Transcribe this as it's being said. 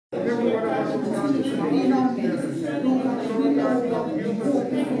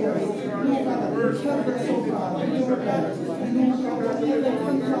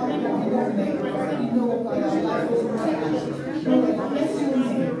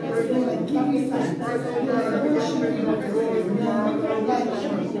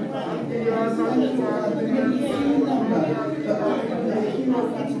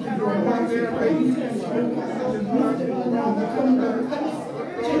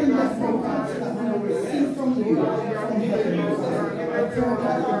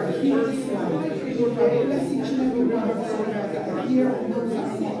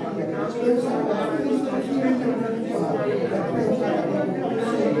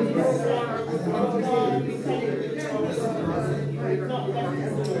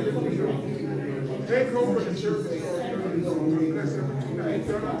Take over the church. Bless everything that is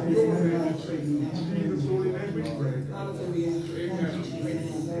done unto your name. In Jesus' holy name we pray.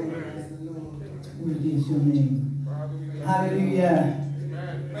 We bless your name. Hallelujah.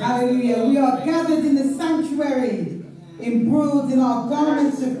 Hallelujah. We are gathered in the sanctuary, embroiled in our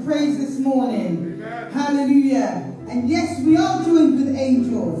garments of praise this morning. Hallelujah. And yes, we are joined with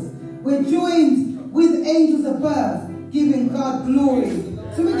angels. We're joined with angels above, giving God glory.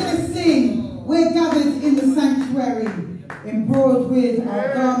 So we're going to sing. We're gathered in the sanctuary, embroiled with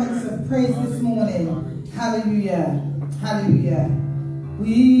our garments of praise this morning. Hallelujah. Hallelujah.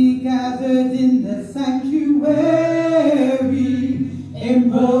 We gathered in the sanctuary,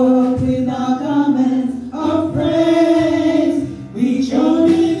 embroiled with our garments of praise. We join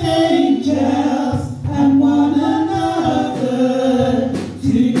with angels and one another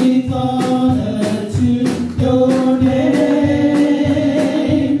to give honor to your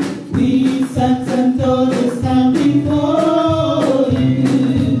name. We sons and daughters stand before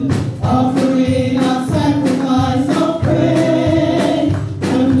you, offering our sacrifice of praise,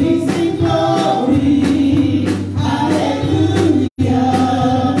 and we sing glory, hallelujah,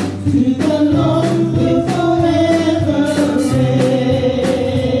 to the Lord who will forever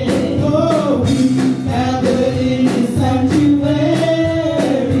reign. Oh, we gather in His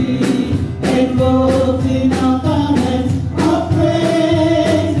sanctuary, enrolled in our garments of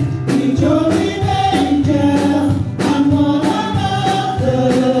praise. We join with angels and one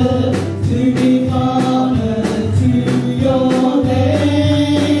another to give honor to your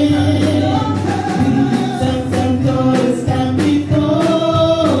name. We sons and daughters stand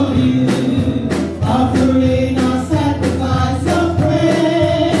before you, offering our sacrifice of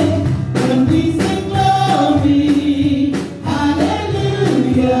praise, and we sing glory,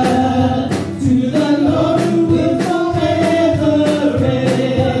 hallelujah, to the Lord who will forever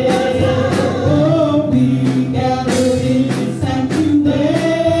reign. Oh, we gather in His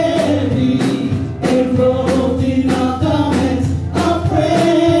sanctuary, enrolled in our garments of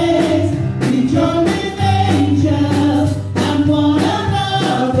praise. We join with angels and one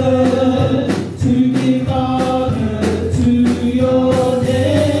another to give honor to your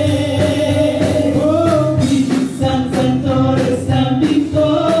name. Oh, we sons and daughters stand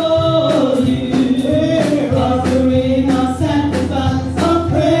before you, offering our sacrifice of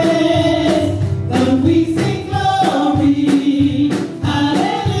praise. Then we sing glory,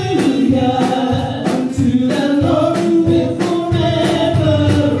 hallelujah, unto the Lord who will forever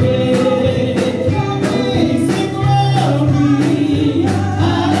reign. We sing glory,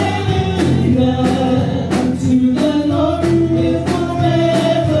 hallelujah, unto the Lord who will forever reign.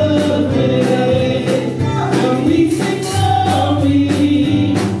 We sing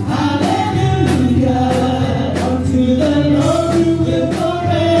glory, hallelujah, unto the Lord who will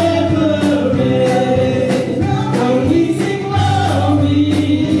forever reign. We sing glory,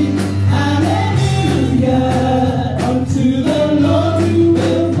 hallelujah, unto the Lord who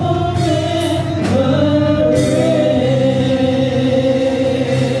will forever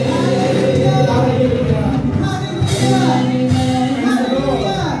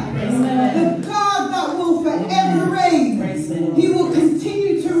The God that will forever reign. He will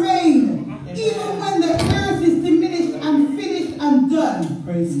continue to reign. Even when the earth is diminished and finished and done,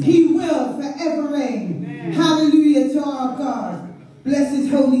 He will forever reign. Hallelujah to our God. Bless His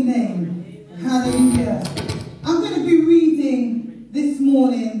holy name. Hallelujah. I'm going to be reading this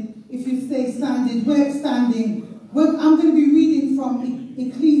morning, if you stay standing, we're standing. I'm going to be reading from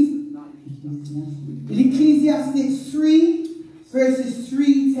Ecclesiastes 3, verses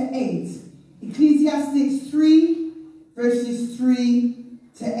 3 to 8. Ecclesiastes 3, verses 3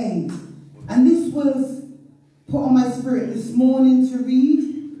 to 8. And this was put on my spirit this morning to read,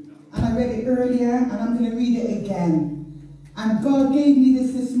 and I read it earlier, and I'm going to read it again. And God gave me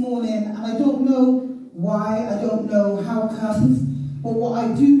this morning, and I don't know why, I don't know how it comes, But what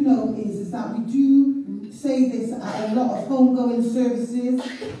I do know is that we do say this at a lot of homegoing services,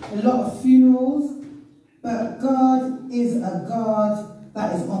 a lot of funerals, but God is a God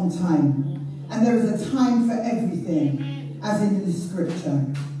that is on time. And there is a time for everything, as in the scripture.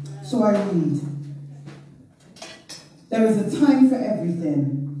 So I read. There is a time for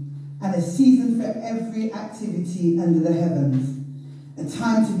everything, and a season for every activity under the heavens. A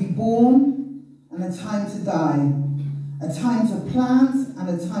time to be born, and a time to die. A time to plant, and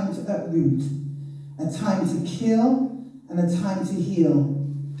a time to uproot. A time to kill, and a time to heal.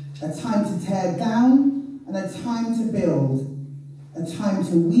 A time to tear down, and a time to build. A time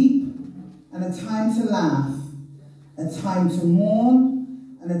to weep, and a time to laugh. A time to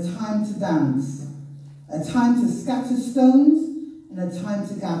mourn, and a time to dance. A time to scatter stones, and a time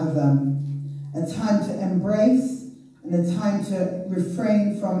to gather them. A time to embrace, and a time to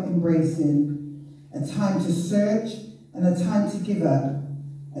refrain from embracing. A time to search, and a time to give up.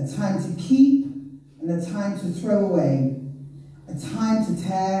 A time to keep, and a time to throw away. A time to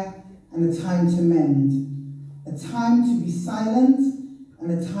tear, and a time to mend. A time to be silent,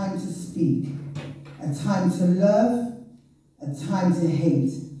 and a time to speak. A time to love, a time to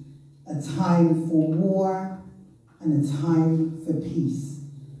hate. A time for war, and a time for peace.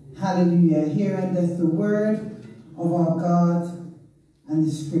 Hallelujah. Here endeth the word of our God and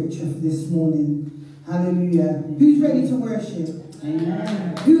the scripture for this morning. Hallelujah. Who's ready to worship?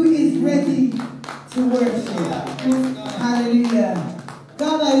 Amen. Who is ready to worship? Hallelujah.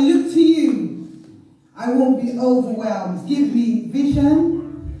 God, I look to you. I won't be overwhelmed. Give me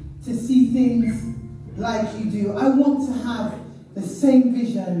vision to see things like you do. I want to have the same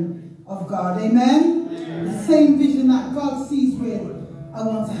vision of God. Amen? The same vision that God sees with. I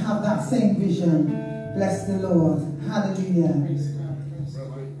want to have that same vision. Bless the Lord. Hallelujah.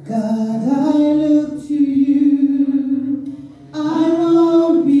 God, I look to you. I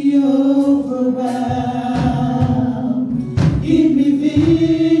won't be overwhelmed. Give me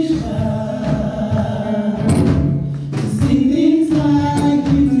vision to see things like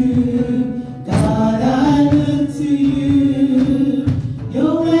you do. God, I look to you.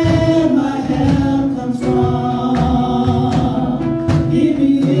 You're where my help comes from. Give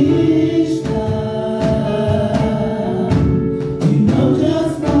me vision. You know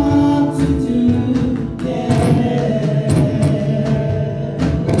just what to do.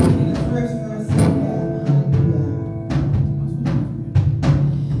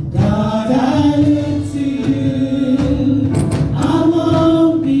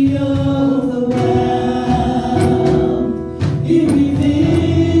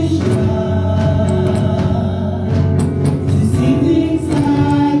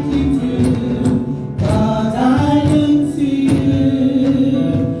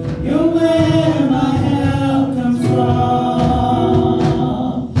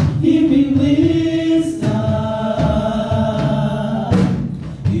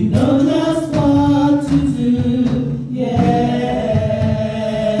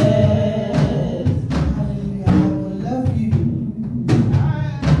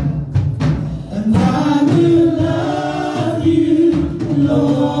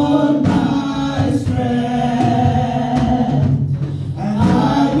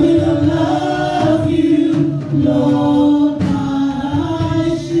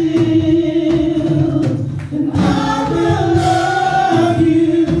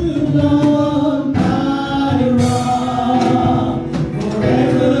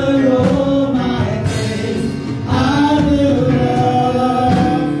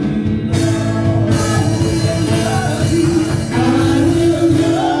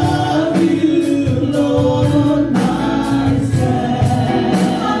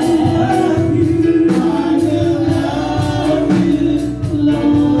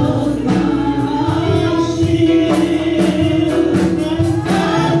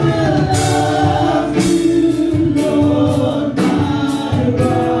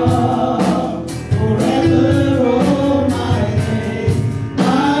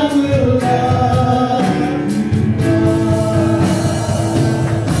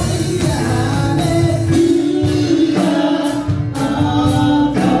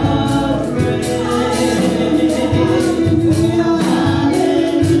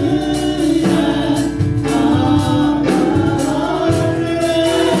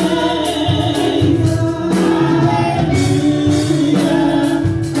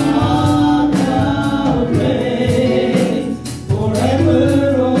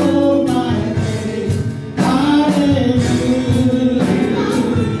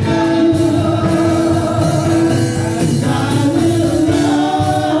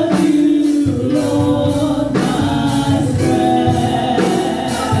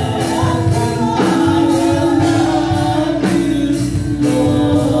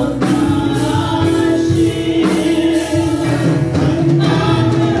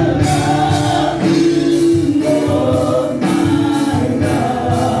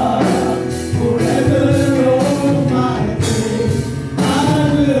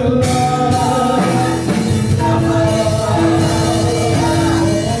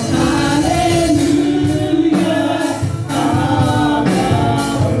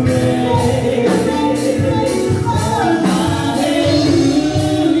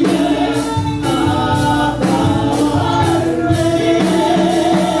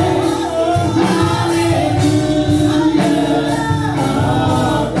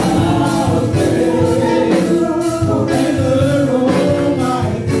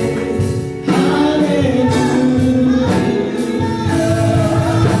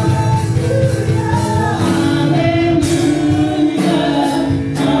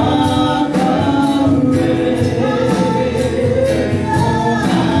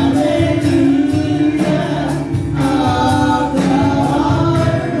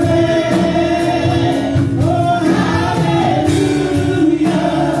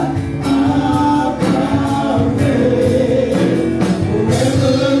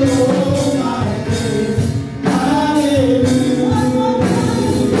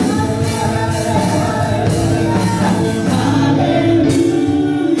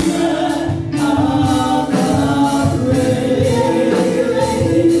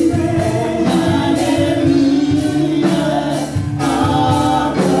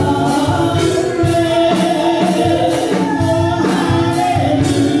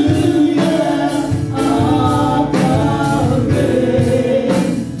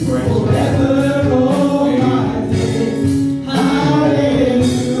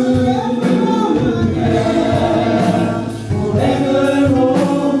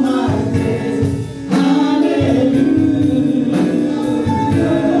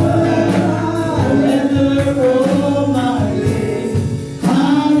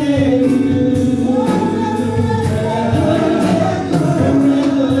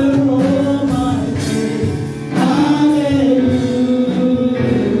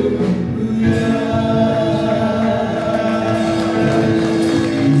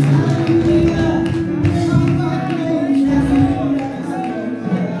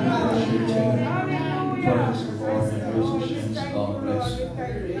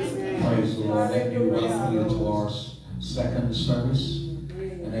 second service.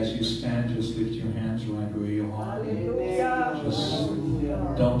 And as you stand, just lift your hands right where you are. Just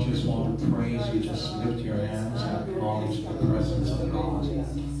don't just want to praise, you just lift your hands and acknowledge the presence of God.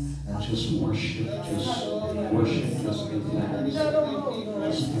 And just worship, just give thanks.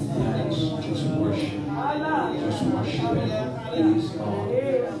 Just give thanks, just worship. Just worship Him. He's God.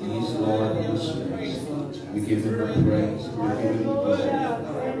 He's Lord of the Spirits. We give Him the praise. We give Him the glory.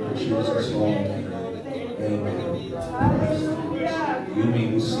 In Jesus' holy name. Amen. You may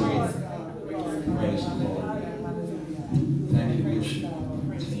be seated. Praise the Lord. Thank you, Bishop.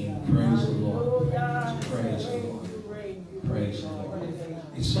 Team. Praise the Lord. Praise the Lord. Praise the Lord.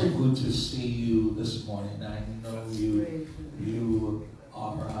 It's so good to see you this morning. I know you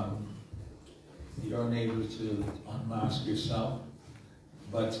are you're unable to unmask yourself,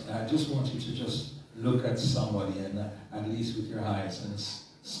 but I just want you to just look at somebody and at least with your eyes and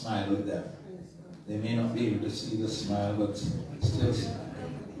smile with them. They may not be able to see the smile, but still smile.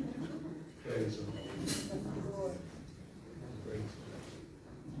 Praise the Lord.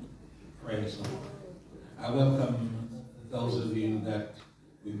 Praise the Lord. I welcome those of you that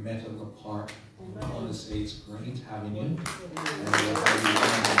we met at the park. I want to say it's great having you.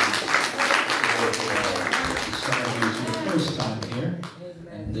 Some of you, it's your first time here,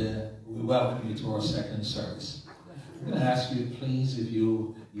 and we welcome you to our second service. I'm going to ask you, please, if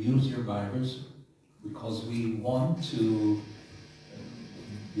you use your Bibles, because we want to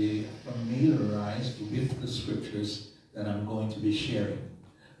be familiarized with the scriptures that I'm going to be sharing.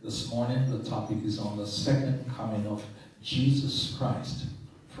 This morning, the topic is on the second coming of Jesus Christ.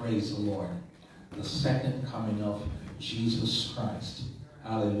 Praise the Lord. The second coming of Jesus Christ.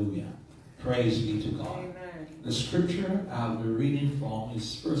 Hallelujah. Praise be to God. Amen. The scripture I'll be reading from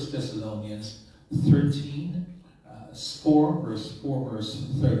is 1 Thessalonians 13, 4 verse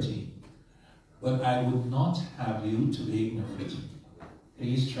 13. But I would not have you to be ignorant.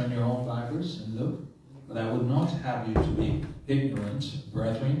 Please turn your own Bibles and look. But I would not have you to be ignorant,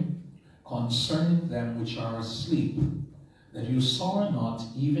 brethren, concerning them which are asleep, that you sorrow not,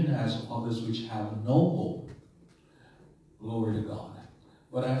 even as others which have no hope. Glory to God.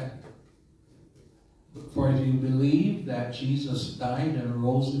 For if you believe that Jesus died and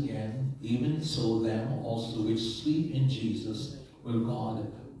rose again, even so them also which sleep in Jesus will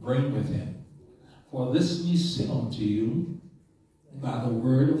God bring with him. For this we say unto you by the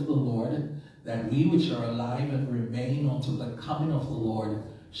word of the Lord, that we which are alive and remain until the coming of the Lord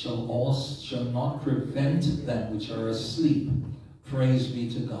shall not prevent them which are asleep. Praise be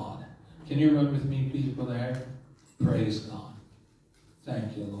to God. Can you run with me, people there? Praise God.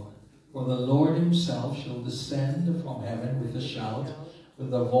 Thank you, Lord. For the Lord himself shall descend from heaven with a shout, with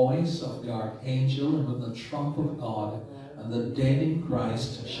the voice of the archangel, and with the trump of God, and the dead in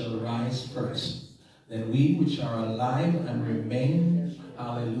Christ shall rise first. Then we which are alive and remain,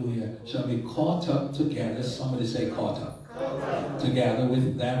 hallelujah, shall be caught up together. Somebody say caught up. Together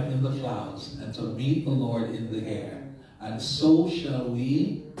with them in the clouds, and to meet the Lord in the air. And so shall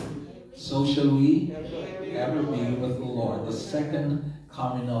we ever be with the Lord. The second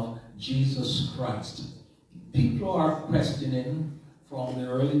coming of Jesus Christ. People are questioning from the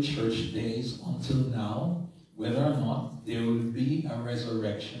early church days until now whether or not there will be a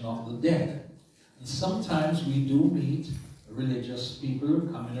resurrection of the dead. And sometimes we do meet religious people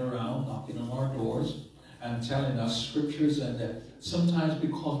coming around, knocking on our doors and telling us scriptures, and sometimes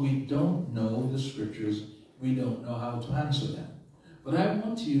because we don't know the scriptures, we don't know how to answer them. But I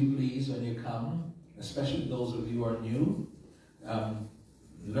want you, please, when you come, especially those of you who are new,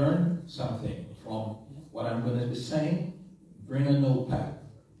 learn something from what I'm going to be saying. Bring a notepad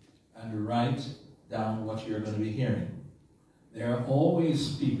and write down what you're going to be hearing. There are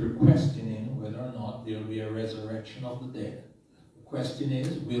always people questioning whether or not there will be a resurrection of the dead. The question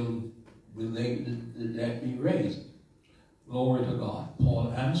is, will the dead be raised? Glory to God.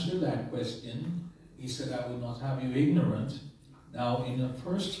 Paul answered that question. He said, I will not have you ignorant. Now in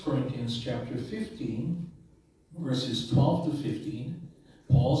 1 Corinthians chapter 15, verses 12 to 15,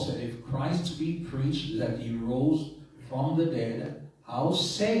 Paul said, if Christ be preached that he rose from the dead, how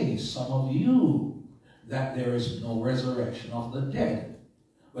say some of you that there is no resurrection of the dead?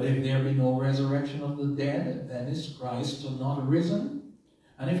 But if there be no resurrection of the dead, then is Christ not risen?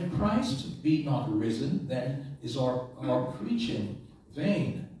 And if Christ be not risen, then is our preaching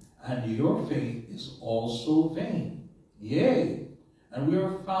vain, and your faith is also vain. Yea, and we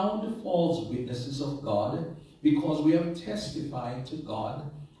are found false witnesses of God, because we have testified to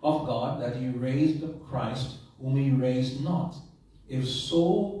God, of God, that he raised up Christ, whom he raised not. If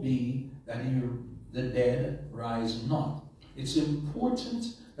so be that the dead rise not. It's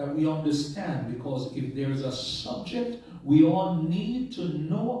important that we understand, because if there is a subject we all need to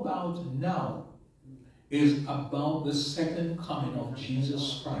know about now is about the second coming of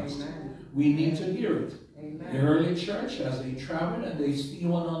Jesus Christ. Amen. We need to hear it. Amen. The early church, as they travel and they see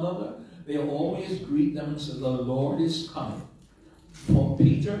one another, they always greet them and say, the Lord is coming. For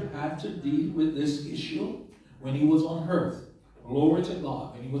Peter had to deal with this issue when he was on earth. Glory to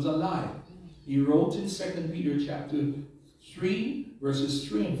God, when he was alive. He wrote in 2 Peter chapter 3, verses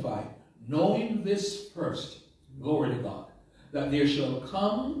 3 and 5, knowing this first, glory to God, that there shall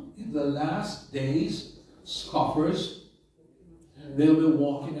come in the last days scoffers. They'll be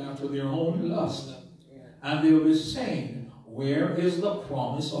walking after their own lust. And they'll be saying, where is the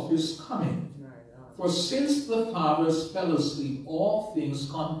promise of his coming? For since the fathers fell asleep, all things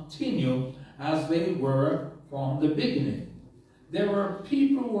continue as they were from the beginning. There were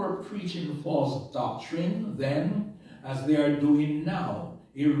people who were preaching false doctrine then, as they are doing now.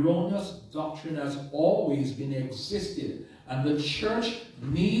 Erroneous doctrine has always been existed, and the church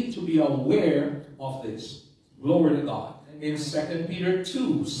needs to be aware of this. Glory to God. In 2 Peter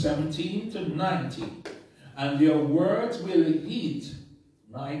 2, 17 to 19, and their words will heat,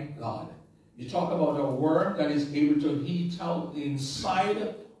 my God. You talk about a word that is able to heat out the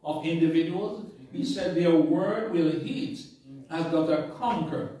inside of individuals. He said their word will heat as doth a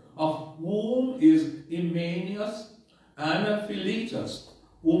conquer, of whom is Emmaus and Philetus,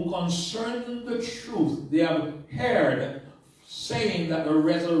 whom concerning the truth they have heard, saying that the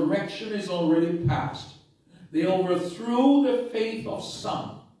resurrection is already past. They overthrew the faith of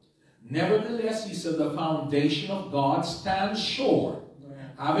some. Nevertheless, he said, the foundation of God stands sure.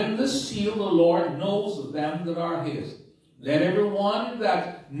 Having the seal, the Lord knows them that are his. Let everyone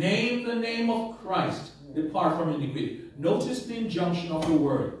that name the name of Christ depart from iniquity. Notice the injunction of the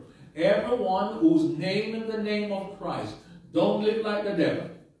word. Everyone who's naming the name of Christ, don't live like the devil.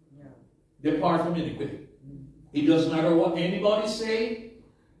 Depart from iniquity. It doesn't matter what anybody say.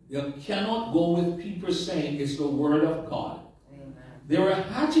 You cannot go with people saying it's the word of God. Amen. There are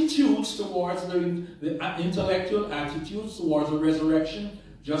attitudes towards the intellectual attitudes towards the resurrection,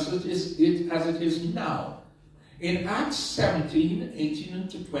 just as it is now. In Acts 17, 18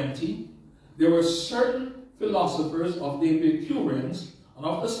 to 20, there were certain philosophers of the Epicureans and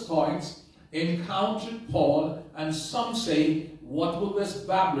of the Stoics encountered Paul, and some say, what will this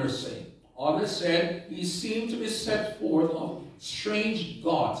babbler say? Others said, he seemed to be set forth of strange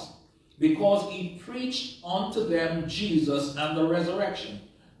gods, because he preached unto them Jesus and the resurrection.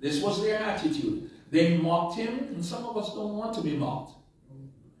 This was their attitude. They mocked him, and some of us don't want to be mocked.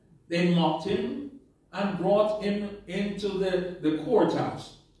 They mocked him and brought him into the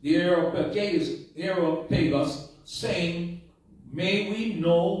courthouse, the Areopagus, saying, may we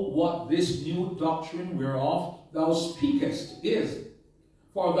know what this new doctrine whereof thou speakest is.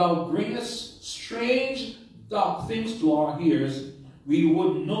 For thou bringest strange things to our ears. We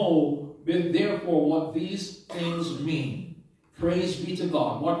would know, therefore, what these things mean. Praise be to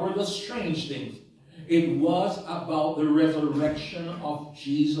God. What were the strange things? It was about the resurrection of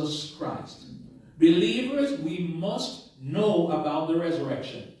Jesus Christ. Believers, we must know about the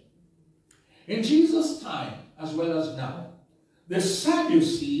resurrection. In Jesus' time, as well as now, the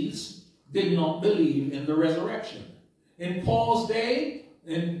Sadducees did not believe in the resurrection. In Paul's day,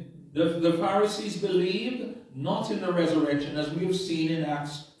 the Pharisees believed not in the resurrection, as we have seen in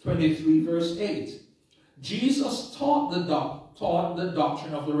Acts 23, verse 8. Jesus taught the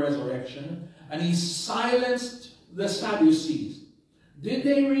doctrine of the resurrection, and he silenced the Sadducees. Did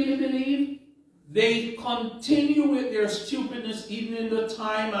they really believe? They continue with their stupidness even in the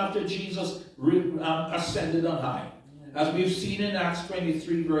time after Jesus ascended on high, as we've seen in Acts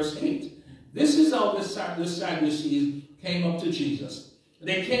 23, verse 8. This is how the Sadducees came up to Jesus.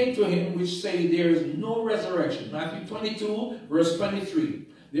 They came to him, which say there is no resurrection. Matthew 22, verse 23.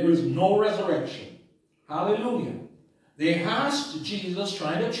 There is no resurrection. Hallelujah. They asked Jesus,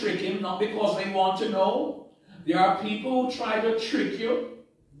 trying to trick him, not because they want to know. There are people who try to trick you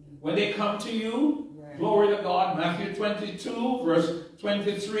when they come to you. Right. Glory to God. Matthew 22, verse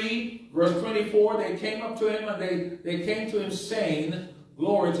 23, verse 24. They came up to him and they came to him saying,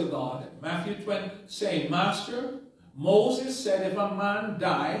 glory to God. Matthew 20, saying, Master, Moses said if a man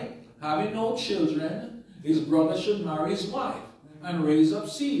die, having no children, his brother should marry his wife and raise up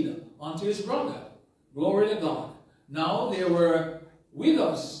seed unto his brother. Glory to God. Now there were with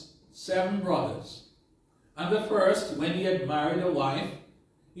us 7 brothers. And the first, when he had married a wife,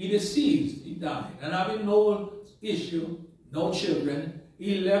 he deceased, he died. And having no issue, no children,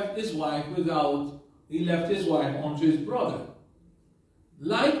 he left his wife unto his brother.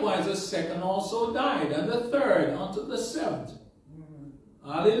 Likewise, the second also died, and the third unto the 7th.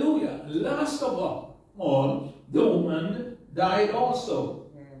 Hallelujah. Last of all, the woman died also.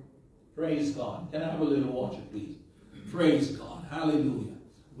 Praise God. Can I have a little water, please? Praise God. Hallelujah.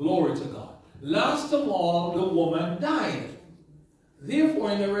 Glory to God. Last of all, the woman died.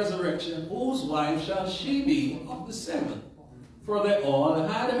 Therefore, in the resurrection, whose wife shall she be of the seven? For they all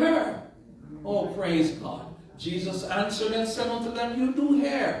had her. Oh, praise God. Jesus answered and said unto them, you do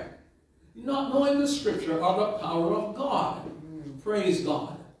err, not knowing the scripture or the power of God. Praise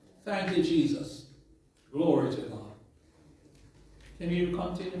God. Thank you, Jesus. Glory to God. Can you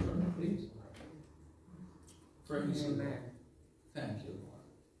continue for me, please? Praise the Lord. Thank you, Lord.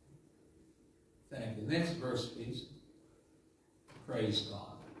 Thank you. Next verse, please. Praise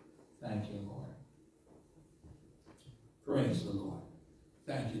God. Thank you, Lord. Praise the Lord.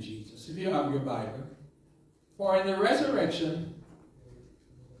 Thank you, Jesus. If you have your Bible, for in the resurrection,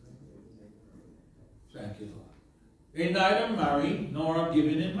 thank you, Lord, they neither marry nor are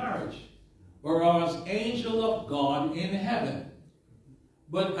given in marriage, but are as angels of God in heaven.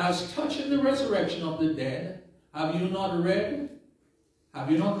 But as touching the resurrection of the dead, have you not read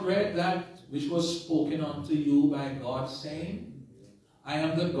that which was spoken unto you by God, saying, I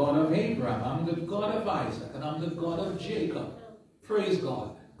am the God of Abraham, I am the God of Isaac, and I am the God of Jacob. Praise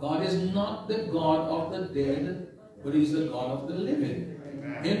God. God is not the God of the dead, but he's the God of the living.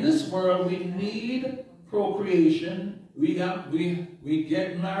 In this world, we need procreation. We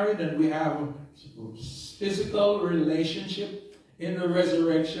get married and we have physical relationship. In the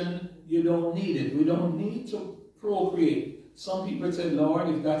resurrection, you don't need it. We don't need to procreate. Some people say, Lord,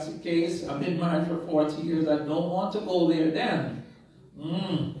 if that's the case, I've been married for 40 years. I don't want to go there then.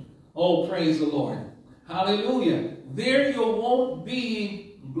 Oh, praise the Lord. Hallelujah. There you won't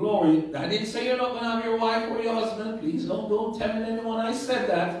be glory. I didn't say you're not going to have your wife or your husband. Please don't tell anyone I said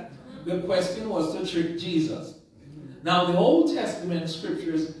that. The question was to trick Jesus. Now, the Old Testament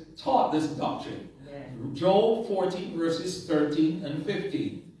scriptures taught this doctrine. Job 14 verses 13 and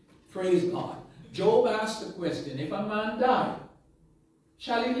 15. Praise God. Job asked the question, if a man die,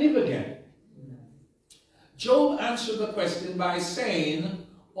 shall he live again? Job answered the question by saying,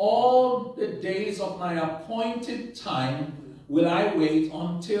 all the days of my appointed time will I wait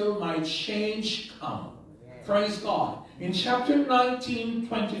until my change come. Praise God. In chapter 19,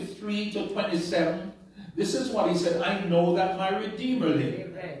 23 to 27, this is what he said, I know that my Redeemer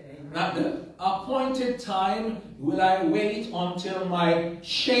liveth. At the appointed time will I wait until my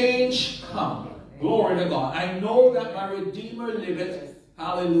change come. Glory to God. I know that my Redeemer liveth.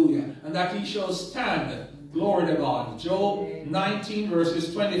 Hallelujah. And that he shall stand. Glory to God. Job 19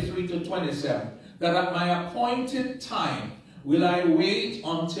 verses 23 to 27. That at my appointed time will I wait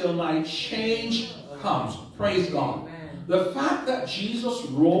until my change comes. Praise God. The fact that Jesus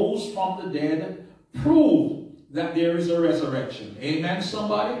rose from the dead proved that there is a resurrection. Amen,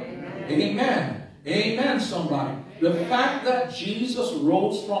 somebody? Amen. Amen, somebody. The fact that Jesus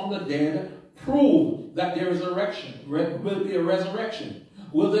rose from the dead proved that there is a resurrection. Will be a resurrection.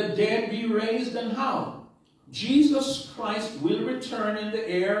 Will the dead be raised, and how? Jesus Christ will return in the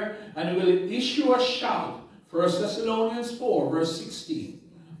air and will issue a shout. 1 Thessalonians 4 verse 16.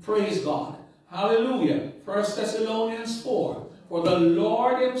 Praise God. Hallelujah. 1 Thessalonians 4. For the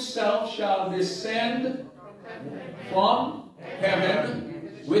Lord himself shall descend from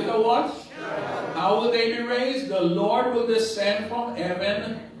heaven with a what? How will they be raised? The Lord will descend from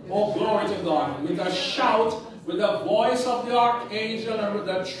heaven. Oh, glory to God. With a shout, with the voice of the archangel, and with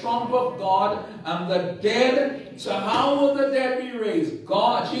the trump of God, and the dead. So how will the dead be raised?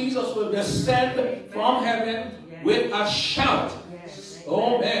 God, Jesus will descend from heaven with a shout.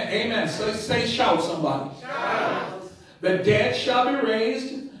 Oh, man. Amen. So say shout, somebody. Shout. The dead shall be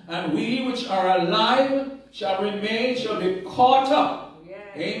raised, and we which are alive shall remain, shall be caught up.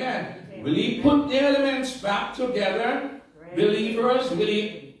 Amen. Will he put the elements back together? Believers, will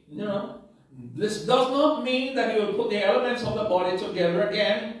he, this does not mean that he will put the elements of the body together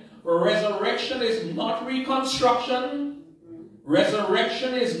again. For resurrection is not reconstruction.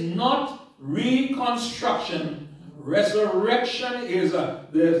 Resurrection is not reconstruction. Resurrection is the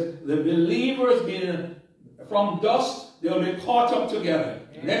believers being from dust, they'll be caught up together.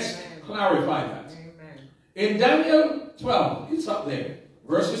 Let's clarify that. In Daniel 12, it's up there,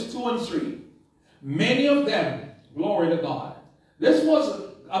 verses 2 and 3. Many of them, glory to God. This was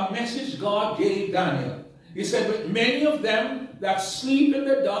a message God gave Daniel. He said, but many of them that sleep in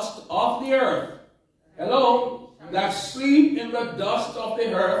the dust of the earth, hello, that sleep in the dust of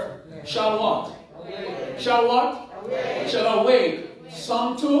the earth, shall what? Shall what? Shall awake.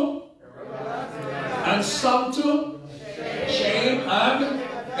 Some to, and some to shame and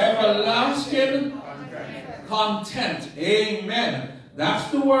everlasting content. Amen.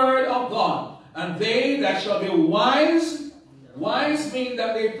 That's the word of God. And they that shall be wise, wise mean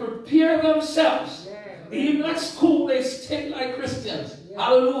that they prepare themselves. Even at school, they stay like Christians.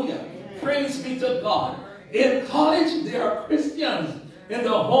 Hallelujah. Praise be to God. In college, they are Christians. In the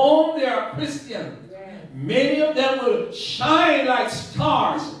home, they are Christians. Many of them will shine like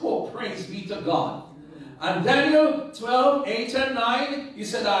stars. Oh, praise be to God. And Daniel 12, 8 and 9, he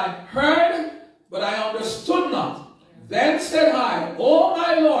said, I heard, but I understood not. Then said I, O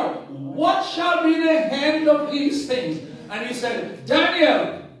my Lord, what shall be the end of these things? And he said,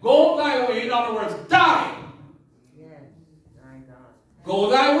 Daniel, go thy way. In other words, die. Go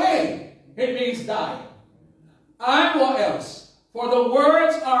thy way. It means die. And what else? For the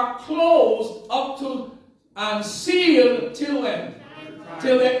words are closed up to and sealed till when?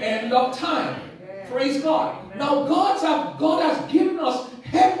 Till the end of time. Praise God. Now God has given us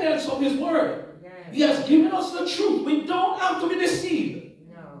evidence of his word. He has given us the truth. We don't have to be deceived.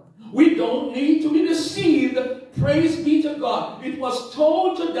 We don't need to be deceived. Praise be to God. It was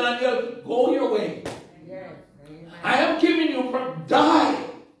told to Daniel, go your way. I am giving you from die.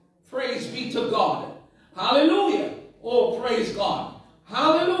 Praise be to God. Hallelujah. Oh, praise God.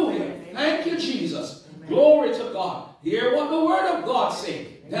 Hallelujah. Thank you, Jesus. Glory to God. Hear what the word of God says.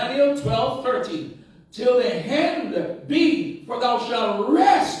 Daniel 12, 13. Till the end be, for thou shalt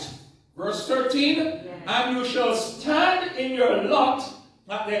rest. Verse 13. And you shall stand in your lot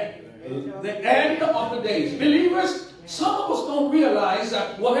at the end of the days. Believers, some of us don't realize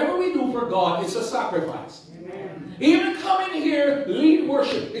that whatever we do for God, it's a sacrifice. Even coming here, lead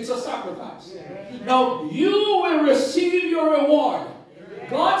worship, it's a sacrifice. Now, you will receive your reward.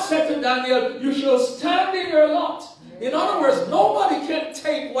 God said to Daniel, you shall stand in your lot. In other words, nobody can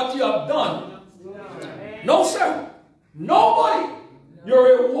take what you have done. No, sir. Nobody.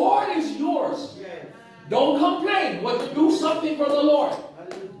 Your reward is yours. Don't complain when you do something for the Lord.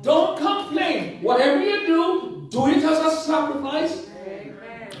 Don't complain. Whatever you do, do it as a sacrifice.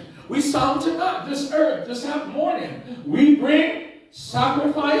 We sang tonight, this morning. We bring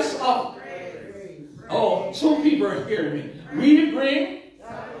sacrifice of. Oh, two people are hearing me. We bring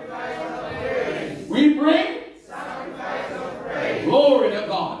sacrifice of praise. We bring sacrifice of praise. Glory to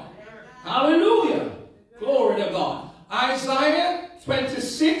God. Hallelujah. Glory to God. Isaiah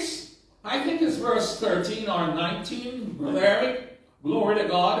 26, I think it's verse 13 or 19, Brother Eric. Glory to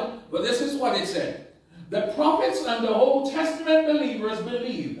God. But this is what it said. The prophets and the Old Testament believers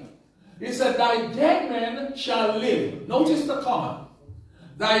believed. It said, thy dead men shall live. Notice the comma.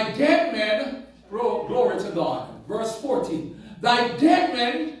 Thy dead men, glory to God. Verse 14. Thy dead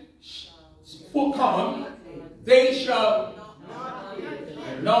men, full comma, they shall.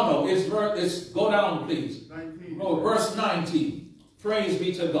 No, it's go down, please. No, verse 19. Praise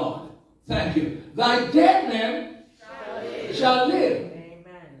be to God. Thank you. Thy dead men shall live.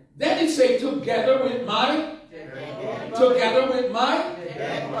 Then it say, together with my,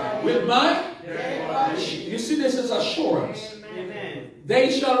 you see, this is assurance.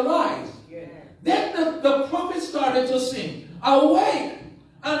 They shall rise. Then the prophet started to sing. Awake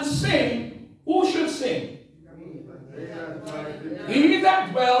and sing. Who should sing? He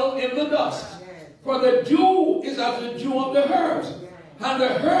that dwell in the dust. For the dew is as the dew of the herbs. And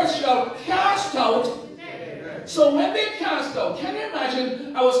the herbs shall cast out. So when they cast out, can you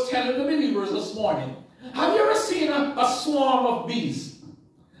imagine? I was telling the believers this morning. Have you ever seen a swarm of bees?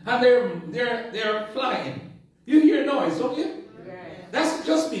 And they're flying. You hear noise, don't you? That's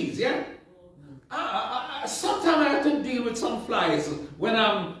just bees, yeah? Sometimes I have to deal with some flies when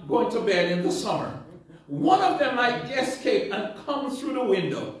I'm going to bed in the summer. One of them might escape and come through the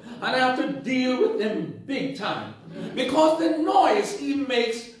window. And I have to deal with them big time. Because the noise even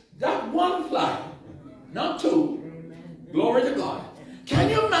makes that one fly, not two. Glory to God. Can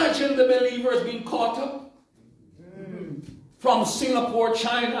you imagine the believers being caught up? From Singapore,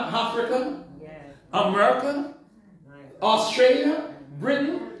 China, Africa, America, Australia,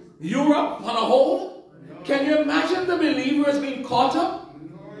 Britain, Europe on a whole? Can you imagine the believers being caught up?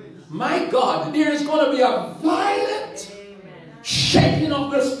 My God, there is going to be a violent shaking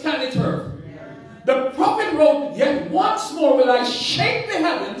of this planet Earth. The prophet wrote, yet once more will I shake the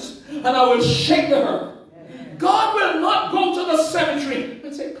heavens and I will shake the earth. God will not go to the cemetery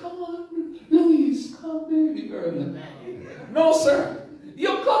and say, come on, Louise, come baby girl. No, sir.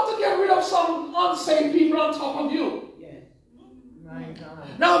 You've got to get rid of some unsaved people on top of you.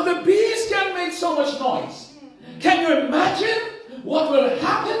 Now, the bees can make so much noise. Can you imagine what will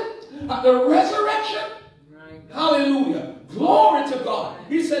happen at the resurrection? Hallelujah. Glory to God.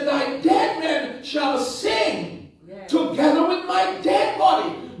 He said, thy dead men shall sing together with my dead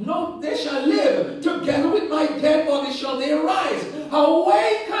body. No, they shall live. Together with my dead body shall they arise.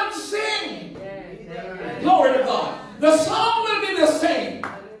 Awake and sing. The song will be the same.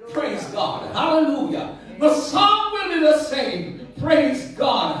 Praise God. Hallelujah. The song will be the same. Praise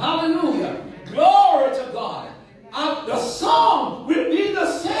God. Hallelujah. Glory to God. And the song will be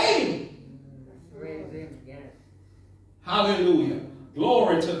the same. Hallelujah.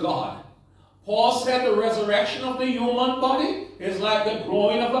 Glory to God. Paul said the resurrection of the human body is like the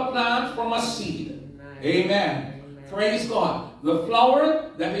growing of a plant from a seed. Amen. Praise God. The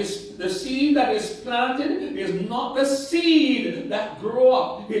flower that is the seed that is planted is not the seed that grew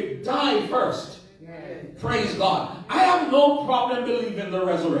up. It died first. Praise God. I have no problem believing the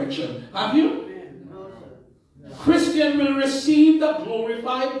resurrection. Have you? Christian will receive the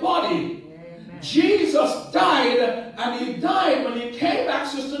glorified body. Jesus died, and he died when he came back,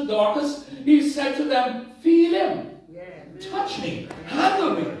 Sister Dorcas. He said to them, feel him, touch me,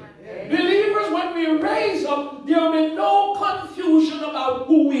 handle me. Believers, when we raise up, there will be no confusion about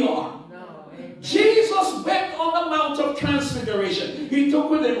who we are. Jesus went on the Mount of Transfiguration. He took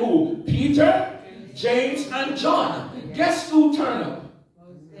with him who? Peter, James, and John. Guess who turned up?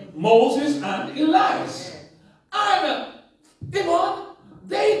 Moses and Elias. And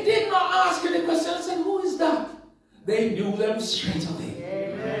they did not ask any questions and said, who is that? They knew them straight away.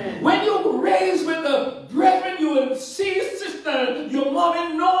 Amen. When you raise with the brethren, you will see sister, your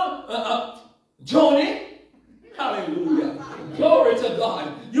mommy, Joni. Hallelujah. Glory to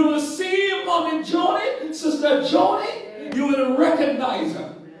God. You will see mommy Joni, sister Joni. You will recognize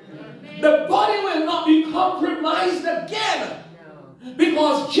her. The body will not be compromised again.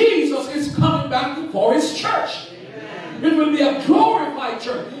 Because Jesus is coming back for his church. It will be a glorified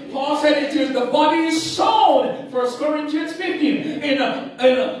church. Paul said it is the body is sown, 1 Corinthians 15, in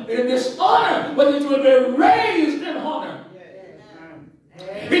this honor, but it will be raised in honor.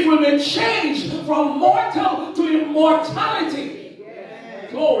 It will be changed from mortal to immortality.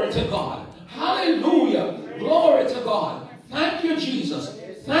 Glory to God. Hallelujah. Glory to God. Thank you, Jesus.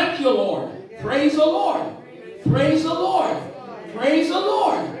 Thank you, Lord. Praise the Lord. Praise the Lord. Praise the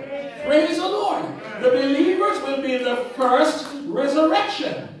Lord. Praise the Lord. The believers will be in the first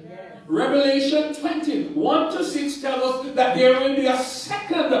resurrection. Revelation 20:1-6 tells us that there will be a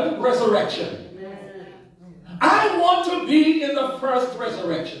second resurrection. I want to be in the first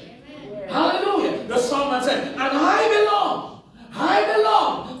resurrection. Hallelujah. The psalmist said, and I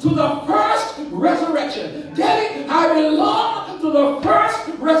belong to the first resurrection. Daddy, I belong to the first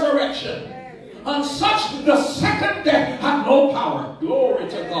resurrection. On such the second death had no power. Glory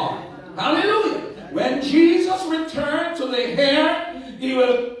to God. Hallelujah. When Jesus returned to the air, he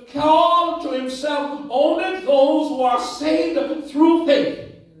will call to himself only those who are saved through faith.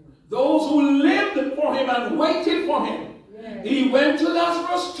 Those who lived for him and waited for him. He went to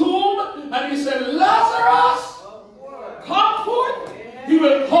Lazarus' tomb and he said, Lazarus, come forth. He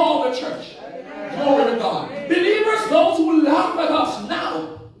will call the church. Glory to God. Believers, those who laugh at us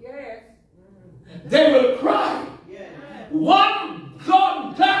now, they will cry. One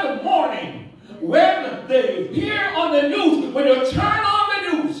glad morning, when they hear on the news, when you turn on the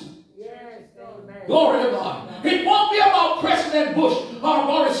news, glory to God. It won't be about President Bush or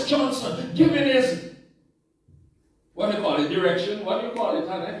Boris Johnson giving his, what do you call it, direction? What do you call it,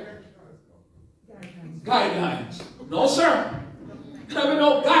 honey? Guidelines. No, sir. There will be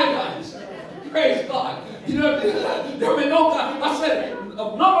no guidelines. Praise God. There will be no guidelines. I said,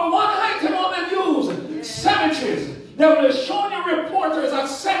 number one item on the news, cemeteries. They will show you reporters at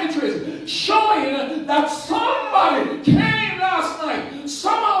cemeteries showing that somebody came last night.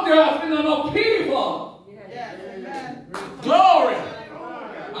 Somehow there have been enough people. Glory.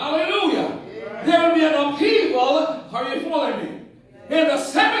 Hallelujah. There will be enough people, are you following me? In the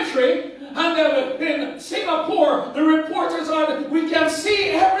cemetery, and in Singapore, the reporters are, we can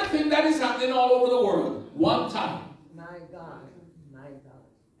see everything that is happening all over the world. One time. My God. My God.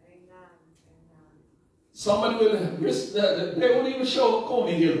 Somebody will risk, they won't even show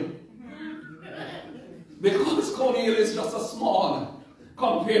Coney Hill. Because Coney Hill is just a small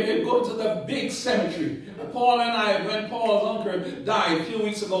compared to going to the big cemetery. Paul and I, when Paul's uncle died a few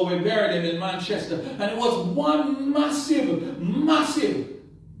weeks ago, we buried him in Manchester. And it was one massive.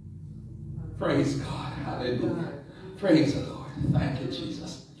 Praise God. Hallelujah. Praise the Lord. Thank you,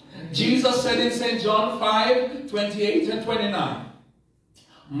 Jesus. Jesus said in St. John 5:28 and 29,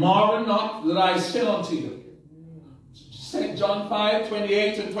 marvel not that I say unto you. St. John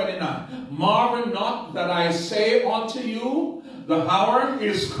 5:28 and 29. Marvel not that I say unto you, the hour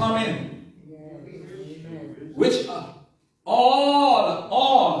is coming. Which all,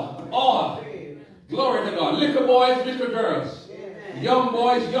 glory to God. Little boys, little girls. Young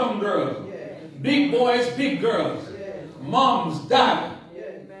boys, young girls. Big boys, big girls. Moms, dad.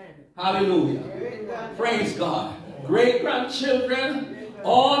 Hallelujah. Praise God. great-grandchildren,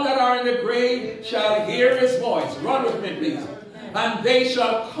 all that are in the grave shall hear his voice. Run with me, please. And they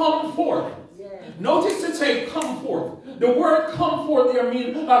shall come forth. Notice it say come forth. The word come forth there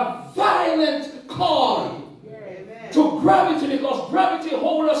means a violent call to gravity, because gravity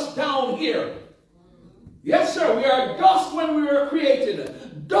holds us down here. Yes, sir, we are dust when we were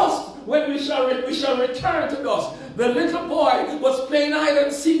created. Dust when we shall return to dust. The little boy was playing hide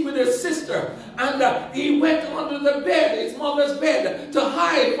and seek with his sister, and he went under the bed, his mother's bed, to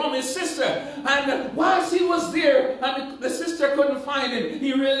hide from his sister. And whilst he was there and the sister couldn't find him,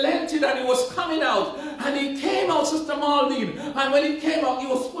 he relented and he was coming out. And he came out, Sister Maldine, and when he came out, he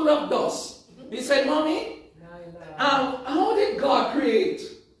was full of dust. He said, Mommy, how did God create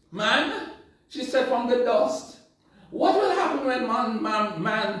man? She said, from the dust. What will happen when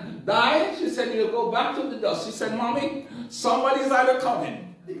man dies? She said, he'll go back to the dust. She said, Mommy, somebody's either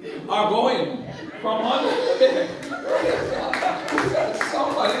coming or going from under the bed.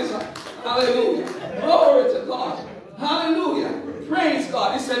 Somebody's, hallelujah. Glory to God. Hallelujah. Praise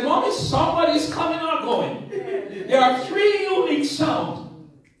God. He said, Mommy, somebody's coming or going. There are three unique sounds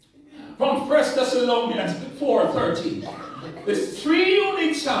from 1 Thessalonians 4:13. There's three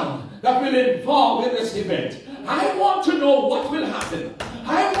unique sounds that will involve in this event. I want to know what will happen.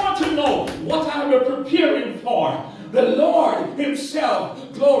 I want to know what I am preparing for. The Lord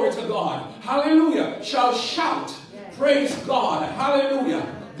himself, glory to God, hallelujah, shall shout. Praise God, hallelujah,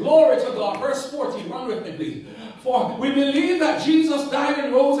 glory to God. Verse 14, run with me please. For we believe that Jesus died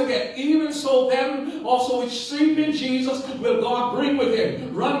and rose again. Even so them also which sleep in Jesus will God bring with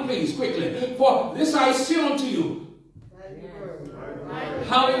him. Run please, quickly. For this I say unto you.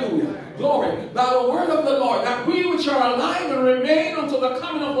 Hallelujah. Glory. By the word of the Lord, that we which are alive and remain until the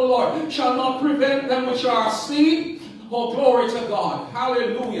coming of the Lord shall not prevent them which are asleep. Oh, glory to God.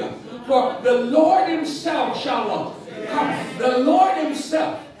 Hallelujah. For the Lord himself shall what? Come. The Lord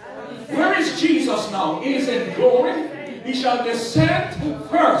himself. Where is Jesus now? He is in glory. He shall descend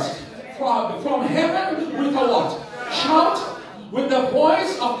first from heaven with a what? Shout. With the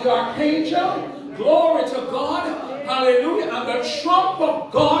voice of the archangel. Glory to God. Hallelujah. And the trump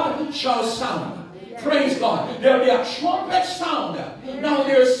of God shall sound. Praise God. There will be a trumpet sound. Now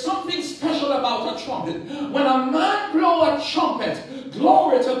there is something special about a trumpet. When a man blows a trumpet,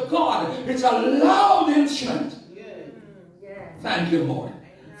 glory to God, it's a loud instrument. Thank you, Lord.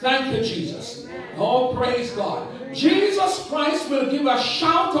 Thank you, Jesus. Oh, praise God. Jesus Christ will give a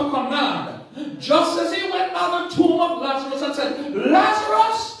shout of command, just as he went by the tomb of Lazarus and said,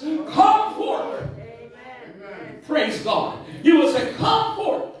 Lazarus, come forth. Praise God. He will say, come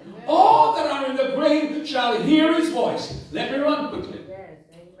forth. All that are in the grave shall hear his voice. Let me run quickly.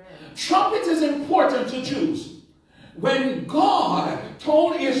 Trumpet is important to Jews. When God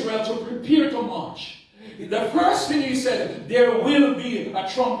told Israel to prepare to march, the first thing he said, there will be a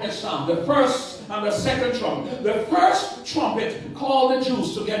trumpet sound. The first and the second trumpet. The first trumpet called the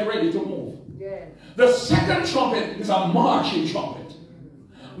Jews to get ready to move. The second trumpet is a marching trumpet.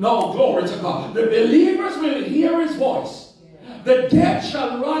 No, glory to God. The believers will hear his voice. The dead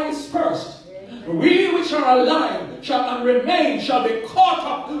shall rise first. We which are alive shall remain, shall be caught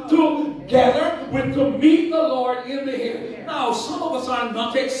up together to meet the Lord in the air. Now, some of us are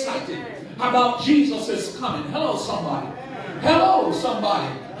not excited about Jesus' coming. Hello, somebody. Hello, somebody.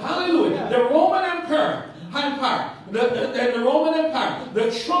 Hallelujah. The Roman Empire, the Roman Empire,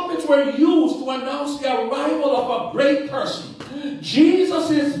 the trumpets were used to announce the arrival of a great person.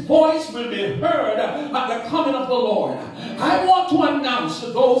 Jesus' voice will be heard at the coming of the Lord. I want to announce to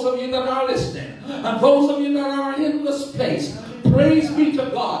those of you that are listening and those of you that are in this place, praise be to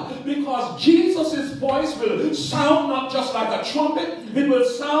God, because Jesus' voice will sound not just like a trumpet, it will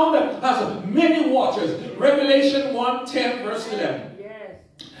sound as many waters. Revelation 1:10 verse 11.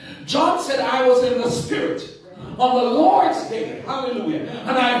 John said, I was in the Spirit on the Lord's day. Hallelujah.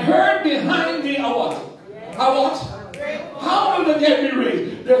 And I heard behind me a what? A what? How will the dead be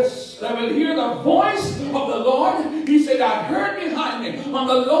raised? They will hear the voice of the Lord. He said, I heard behind me on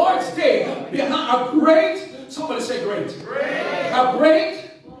the Lord's day behind a great, somebody say great. A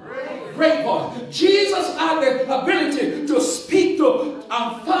great voice. Jesus had the ability to speak to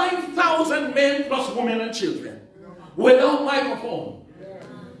 5,000 men plus women and children without microphone.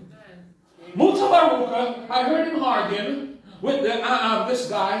 Mutabaruka, I heard him arguing with this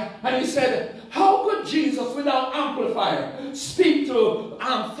guy, and he said, how could Jesus without amplifier speak to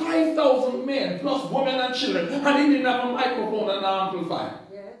 5,000 men plus women and children, and he didn't have a microphone and an amplifier?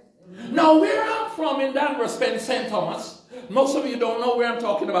 Now, where I'm from in Danvers, St. Thomas, Most of you don't know where I'm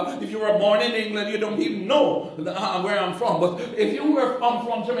talking about. If you were born in England, you don't even know where I'm from. But if you were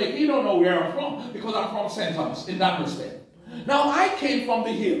from Jamaica, you don't know where I'm from, because I'm from St. Thomas, in that respect. Now, I came from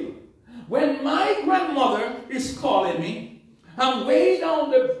the hill. When my grandmother is calling me, I'm way down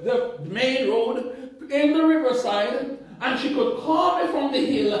the main road in the riverside, and she could call me from the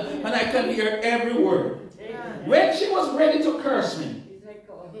hill, and I can hear every word. When she was ready to curse me,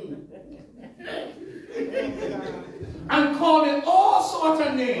 and calling all sorts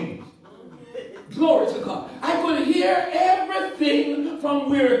of names, glory to God, I could hear everything from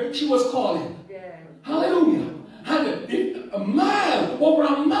where she was calling. Hallelujah. And a mile, over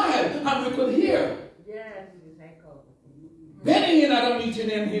a mile, and we could hear. Benny had a meeting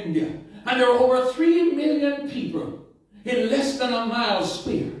in India, and there were over 3 million people in less than a mile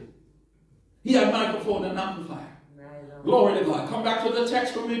square. He had microphone and amplifier. Glory to God. Come back to the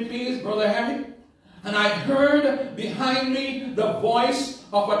text for me, please, Brother Harry. And I heard behind me the voice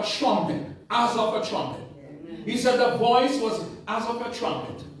of a trumpet, as of a trumpet. He said the voice was as of a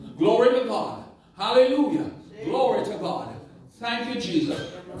trumpet. Glory to God. Hallelujah. Glory to God. Thank you,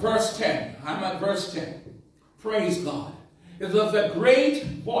 Jesus. Verse 10. I'm at verse 10. Praise God. It was a great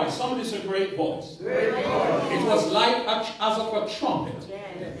voice. Somebody said great voice. Great voice. It was like as of a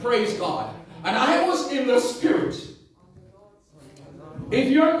trumpet. Praise God. And I was in the Spirit. If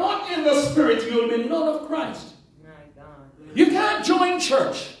you're not in the Spirit, you'll be none of Christ. You can't join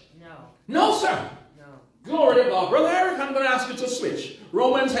church. No, sir. Glory to God. Brother Eric, I'm going to ask you to switch.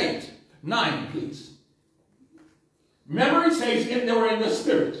 Romans 8, 9, please. Remember, it says they were in the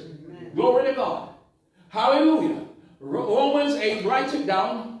Spirit. Glory to God. Hallelujah. Romans 8, write it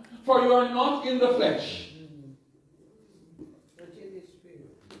down. For you are not in the flesh.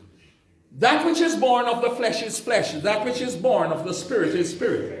 That which is born of the flesh is flesh. That which is born of the Spirit is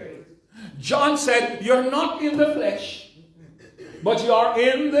spirit. John said, you're not in the flesh, but you are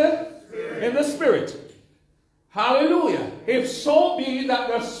in the Spirit. Hallelujah. If so be that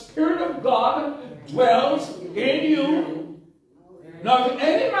the Spirit of God dwells in you. Now, if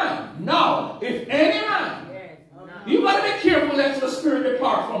any man, you got to be careful lest the Spirit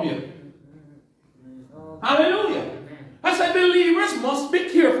depart from you. Hallelujah. I said, believers must be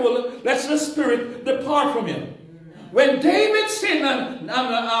careful lest the Spirit depart from you. When David sinned and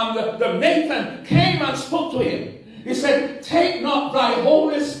the Nathan came and spoke to him, he said, take not thy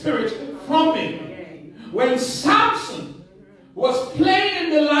Holy Spirit from me. When Samson was playing in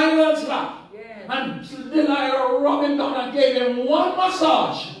Delilah's lap, and Delilah rubbed him down and gave him one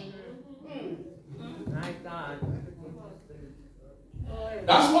massage.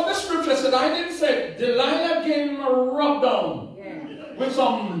 That's what the scripture said. I didn't say. Delilah gave him a rub down with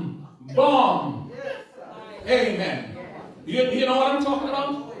some balm. Amen. You know what I'm talking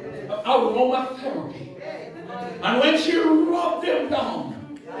about? Aromatherapy. And when she rubbed him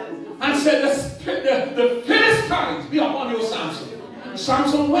down and said, the Philistines be upon you, Samson.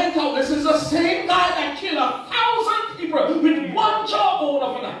 Samson went out. This is the same guy that killed 1,000 people with one jawbone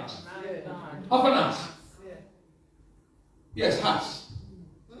of an axe. Of an axe. Yes, axe.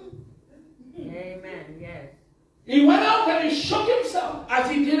 Amen, yes. He went out and he shook himself as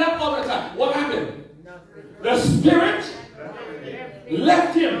he did that other time. What happened? The Spirit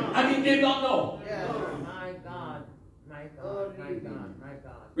left him and he did not know. My God, my God, my God, my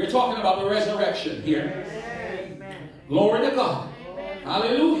God. We're talking about the resurrection here. Amen. Glory to God.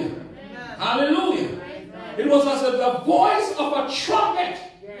 Hallelujah. Hallelujah. It was as if the voice of a trumpet.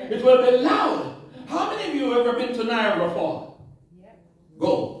 It will be loud. How many of you have ever been to Niagara Falls?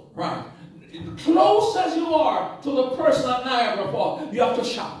 Go. Right. Close as you are to the person at Niagara Falls, you have to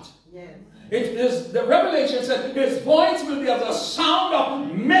shout. It is, the Revelation said, his voice will be as a sound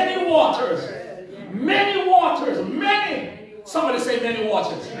of many waters. Many waters. Many. Somebody say many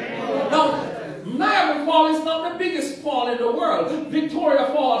waters. Now, Niagara Falls is not the biggest fall in the world. Victoria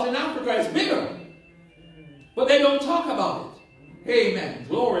Falls in Africa is bigger. But they don't talk about it. Amen.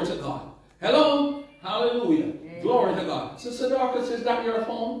 Glory to God. Hello? Hallelujah. Amen. Glory to God. Sister Dorcas, is that your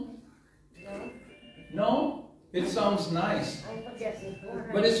phone? No. No? It sounds nice.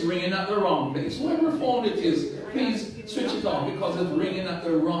 But it's ringing at the wrong place. Whoever phone it is, please switch it off because it's ringing at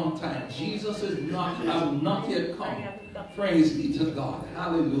the wrong time. Jesus has not yet come. Praise be to God.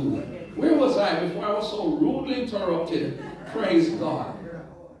 Hallelujah. Where was I before I was so rudely interrupted? Praise God.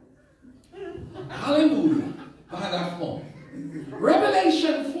 Hallelujah. I had that phone.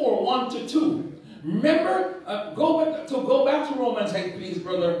 Revelation 4, 1 to 2. Remember, go back to Romans 8, please,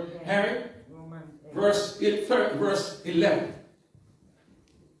 Brother Harry. Verse 11.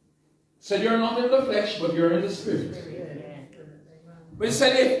 Said you're not in the flesh, but you're in the Spirit. But he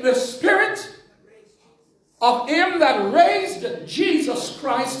said if the Spirit of him that raised Jesus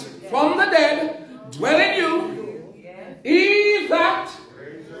Christ from the dead dwell in you. He that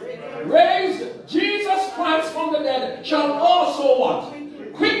raised Jesus Christ from the dead shall also what?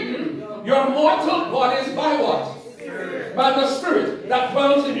 Quicken your mortal bodies by what? By the Spirit that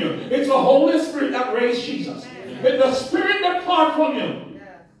dwells in you. It's the Holy Spirit that raised Jesus. If the Spirit depart from you,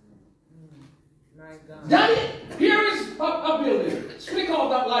 Daddy, here is a building. Speak out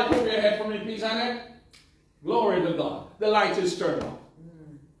that light over your head for me, please, Annette. Glory to God. The light is turned off.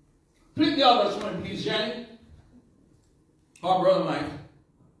 Flick the others for me, please, Jenny. Our brother Mike.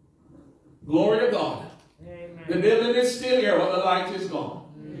 Glory to God. Amen. The building is still here, but the light is gone.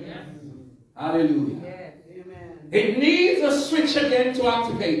 Yes. Hallelujah. Yes. Amen. It needs a switch again to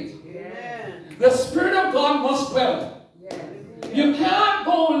activate. Amen. The Spirit of God must dwell. Yes. You can't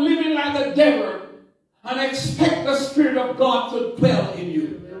go living like the devil and expect the Spirit of God to dwell in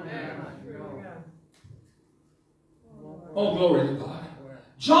you. Amen. Oh, glory to God.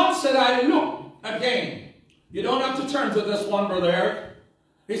 John said, I look again. You don't have to turn to this one, Brother Eric.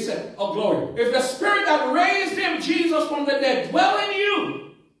 He said, oh, glory. If the Spirit that raised him, Jesus, from the dead, dwell in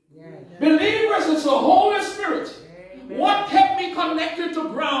you. Yes. Believers, it's the Holy Spirit. Amen. What kept me connected to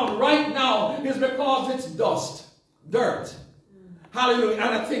ground right now is because it's dust, dirt. Hallelujah.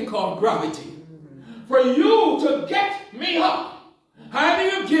 And a thing called gravity. For you to get me up, how do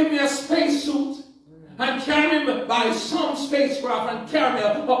you give me a spacesuit and carry me by some spacecraft and carry me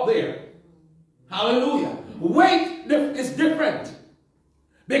up there? Hallelujah. Weight is different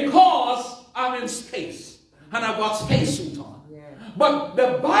because I'm in space and I've got spacesuit on. Yeah. But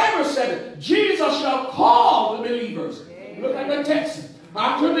the Bible said Jesus shall call the believers. Yeah. Look at the text.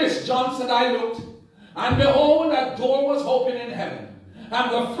 After this, John said, I looked, and behold, that door was open in heaven.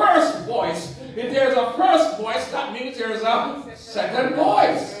 And the first voice, if there's a first voice, that means there's a second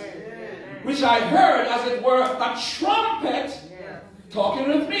voice, which I heard as it were a trumpet talking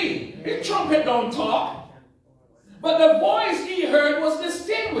with me. The trumpet don't talk, but the voice he heard was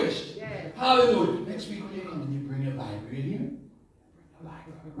distinguished. Hallelujah. Next week when you come and you bring your Bible in here, bring your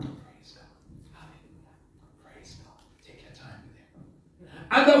Bible. Praise God. Hallelujah. Praise God. Take your time with it.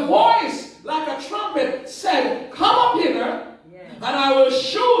 And the voice, like a trumpet, said, come up hither, and I will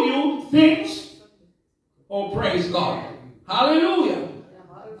show you things. Oh, praise God. Hallelujah.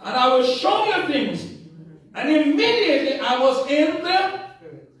 And I will show you things. And immediately I was in the,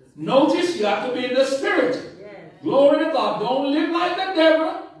 notice you have to be in the Spirit. Glory to God. Don't live like the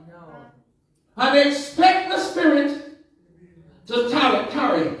devil. And expect the Spirit to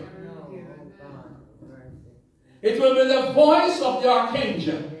carry. It will be the voice of the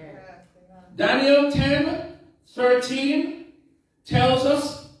archangel. Daniel 10:13 tells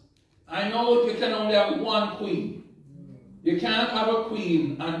us, I know you can only have one queen. You can't have a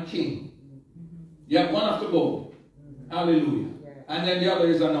queen and king. You have one have to go. Hallelujah. And then the other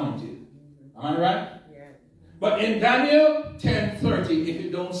is anointed. Am I right? But in Daniel 10:30, if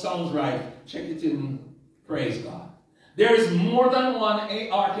it don't sound right, check it in. Praise God. There is more than one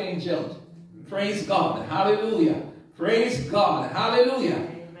archangel. Praise God. Hallelujah. Praise God. Hallelujah.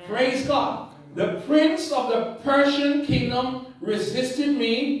 Amen. Praise God. The prince of the Persian kingdom resisted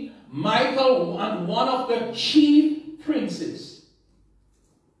me, Michael, and one of the chief princes.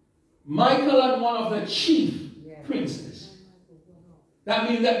 Michael and one of the chief princes. That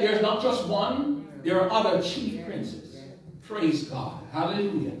means that there's not just one, there are other chief princes. Praise God.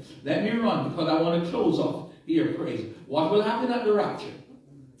 Hallelujah. Let me run because I want to close off here. Praise. What will happen at the rapture?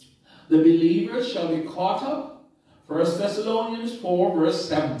 The believers shall be caught up. 1 Thessalonians 4 verse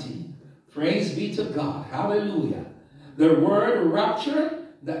 17. Praise be to God. Hallelujah. The word rapture,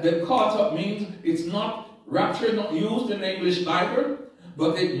 that the caught up means, it's not rapture, not used in the English Bible,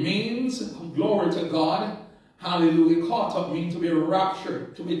 but it means, glory to God. Hallelujah. Caught up means to be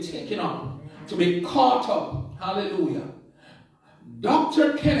raptured, to be taken up, to be caught up. Hallelujah.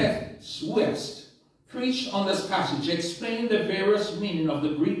 Dr. Kenneth West preached on this passage, explained the various meaning of the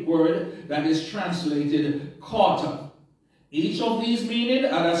Greek word that is translated caught up. Each of these meaning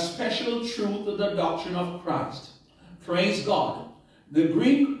add a special truth to the doctrine of Christ. Praise God. The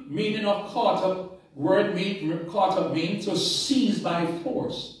Greek meaning of caught up, caught up means to seize by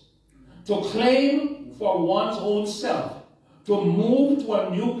force, to claim for one's own self, to move to a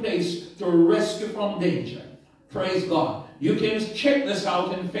new place, to rescue from danger. Praise God. You can check this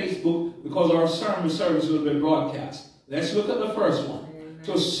out in Facebook because our sermon service will be broadcast. Let's look at the first one. Amen.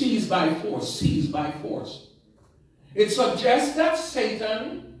 To seize by force, seize by force. It suggests that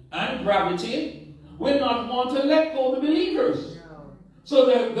Satan and gravity will not want to let go of the believers. No. So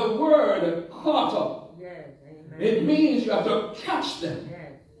the word caught up, it means you have to catch them.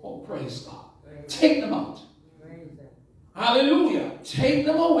 Yes. Oh, praise God. Take them out. Hallelujah. Take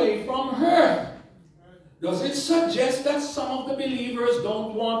them away from her. Does it suggest that some of the believers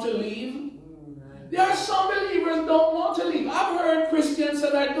don't want to leave? There are some believers don't want to leave. I've heard Christians say,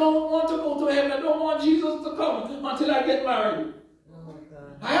 I don't want to go to heaven. I don't want Jesus to come until I get married.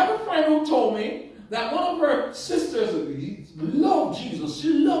 I have a friend who told me that one of her sisters loved Jesus. She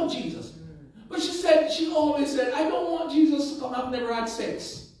loved Jesus. But she always said, I don't want Jesus to come. I've never had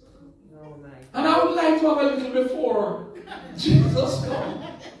sex. And I would like to have a little before Jesus comes.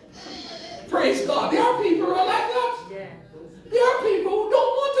 Praise God. There are people who are like that. There are people who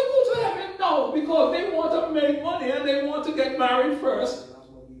don't want to go to heaven now because they want to make money and they want to get married first.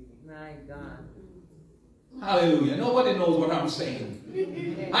 My God. Hallelujah. Nobody knows what I'm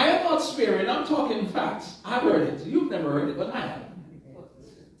saying. I am not swearing. I'm talking facts. I've heard it. You've never heard it, but I have.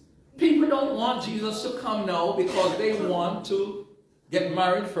 People don't want Jesus to come now because they want to get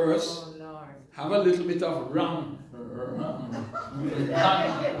married first. Oh, Lord. Have a little bit of rum.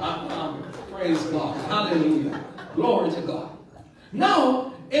 Praise God. Hallelujah. Glory to God.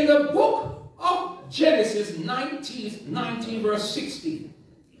 Now, in the book of Genesis 19 verse 16,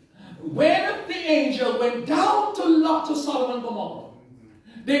 when the angel went down to Lot, to Sodom and Gomorrah,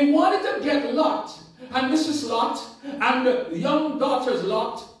 they wanted to get Lot and Mrs. Lot and the young daughter's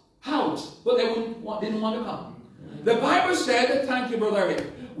Lot out, but they didn't want to come. The Bible said, thank you, Brother Eric,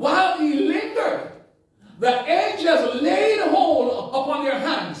 while he lingered, the angels laid hold upon their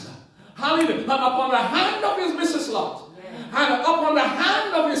hands. Hallelujah. And upon the hand of his Mrs. Lot, and upon the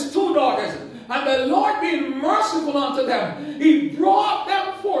hand of his two daughters, and the Lord being merciful unto them, he brought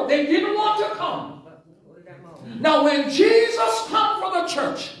them forth. They didn't want to come. Now when Jesus comes for the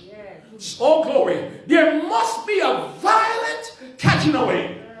church, oh glory, there must be a violent catching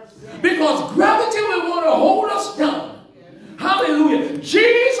away, because gravity will want to hold us down. Hallelujah.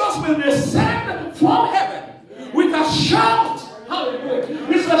 Jesus will descend from heaven with a shout. Hallelujah.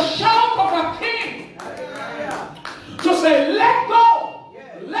 It's a shout of a king to say, let go.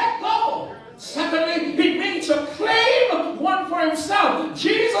 Let go. Secondly, it means to claim one for himself.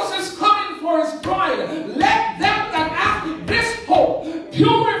 Jesus is coming for his bride. Let them that have this hope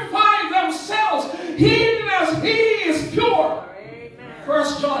purify themselves, even as he is pure.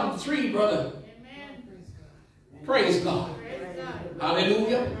 1 John 3, brother. Praise God.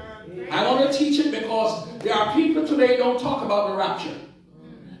 Hallelujah. I want to teach it because there are people today who don't talk about the rapture.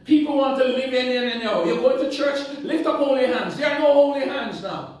 People want to live in and know. You're going to church, lift up holy hands. There are no holy hands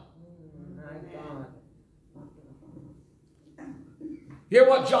now. Hear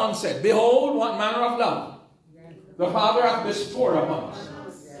what John said. Behold, what manner of love the Father hath bestowed upon us.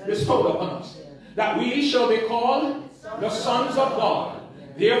 Bestowed upon us. That we shall be called the sons of God.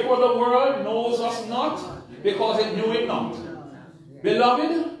 Therefore the world knows us not, because it knew it not.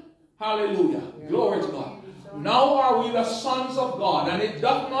 Beloved, hallelujah, glory to God. Now are we the sons of God, and it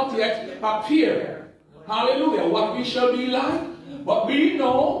doth not yet appear, hallelujah, what we shall be like. But we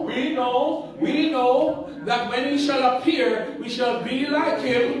know that when he shall appear, we shall be like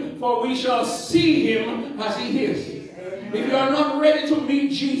him, for we shall see him as he is. If you are not ready to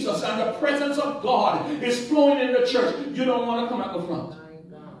meet Jesus and the presence of God is flowing in the church, you don't want to come at the front.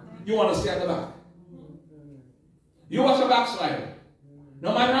 You want to stay at the back. You watch a backslider.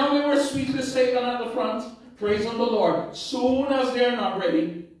 No matter how they were sweetly saved and at the front, praising the Lord, soon as they're not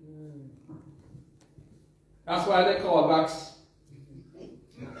ready, that's why they call backs.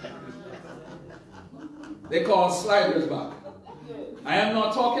 They call sliders back. I am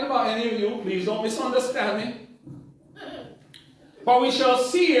not talking about any of you. Please don't misunderstand me. For we shall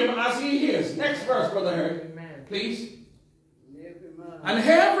see him as he is. Next verse, Brother Harry. Please. And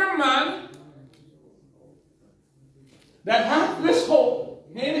every man that hath this hope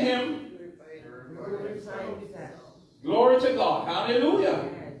in him, glory to God. Hallelujah.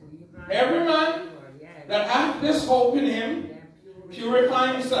 Every man that hath this hope in him,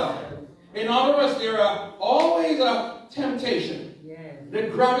 purify himself. In other words, there are always a temptation, the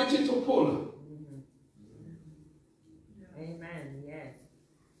gravity to pull. Amen. Yes.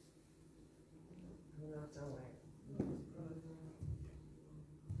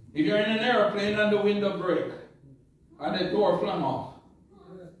 If you're in an airplane and the window break and the door flung off,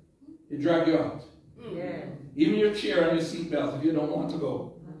 it drag you out. Yeah. Even your chair and your seatbelt if you don't want to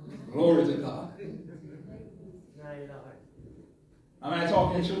go. Glory to God. Am I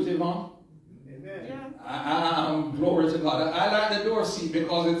talking truth, Yvonne? Amen. Glory to God. I like the door seat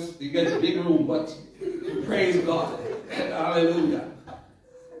because you get a big room, but praise God. Hallelujah.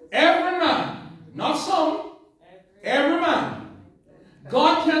 Every man, not some, every man.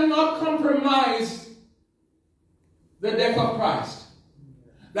 God cannot compromise the death of Christ.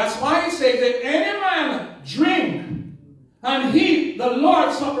 That's why he says that any man drink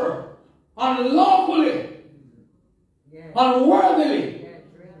Lord's Supper unlawfully, unworthily.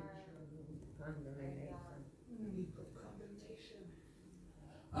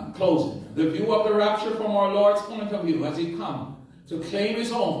 I'm closing. The view of the rapture from our Lord's point of view as he comes to claim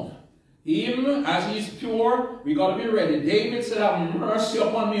his own. Even as he's pure, we got to be ready. David said, have mercy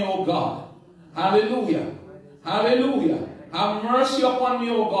upon me, O God. Hallelujah. Hallelujah. Have mercy upon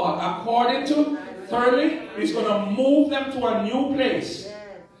me, O God. According to, thirdly, he's going to move them to a new place.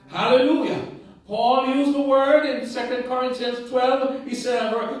 Hallelujah. Paul used the word in 2 Corinthians 12. He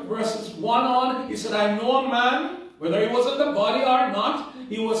said, verses 1 on, he said, I know a man, whether he was in the body or not,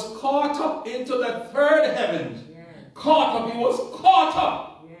 he was caught up into the third heaven. Caught up. He was caught up.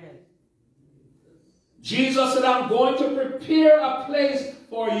 Jesus said, I'm going to prepare a place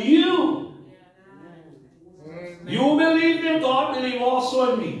for you. You believe in God, believe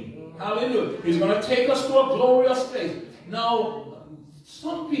also in me. Hallelujah. He's going to take us to a glorious place. Now,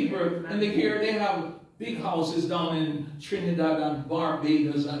 some people in the here, they have big houses down in Trinidad and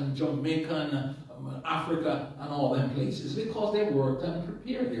Barbados and Jamaica and Africa and all them places because they worked and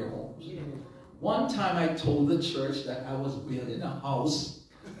prepared their homes. One time I told the church that I was building a house,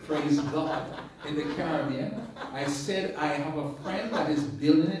 praise God, in the Caribbean. I said, I have a friend that is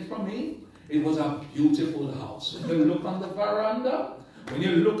building it for me. It was a beautiful house. When you look on the veranda, when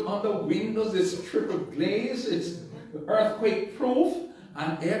you look on the windows, it's triple glaze, it's earthquake proof,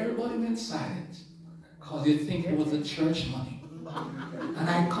 and everybody went silent because they think it was the church money. And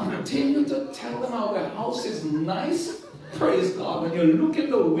I continue to tell them how the house is nice. Praise God. When you look in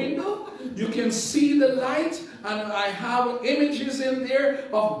the window, you can see the light, and I have images in there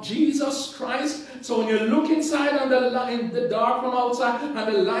of Jesus Christ. So when you look inside on in the dark from outside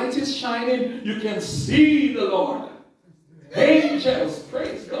and the light is shining, you can see the Lord. Angels,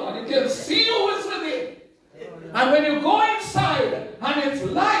 praise God. You can see who is with him. And when you go inside and it's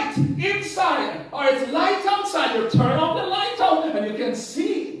light inside or it's light outside, you turn off the light out and you can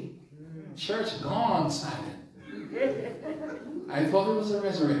see church gone silent. I thought it was a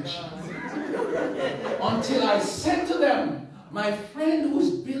resurrection. Until I said to them, my friend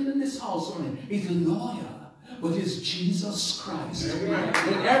who's building this house for me, he's a lawyer, but it's Jesus Christ.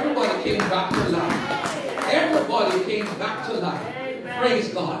 And everybody came back to life. Everybody came back to life.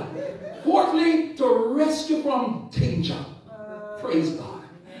 Praise God. Fourthly, to rescue from danger. Praise God.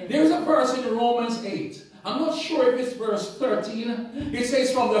 There's a verse in Romans 8. I'm not sure if it's verse 13. It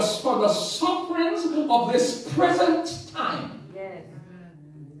says, for the sufferings of this present time. Yes.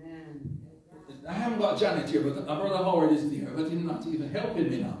 I haven't got Janet here, but Brother Howard is there, but he's not even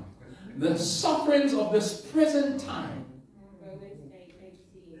helping me now. The sufferings of this present time.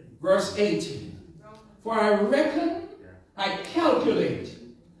 Verse 18. For I reckon, I calculate.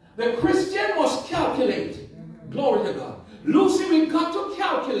 The Christian must calculate. Glory to God. Lucy, we got to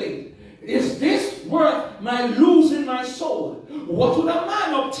calculate. Is this worth my losing my soul? What would a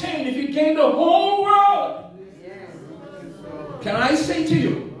man obtain if he gained the whole world? Can I say to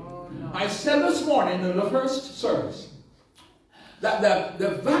you, I said this morning in the first service, that the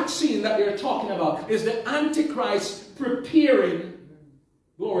vaccine that they're talking about is the Antichrist preparing,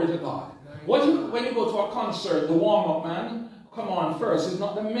 glory to God. When you go to a concert, the warm-up man, come on first. It's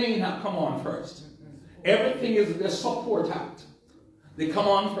not the main act, come on first. Everything is the support act. They come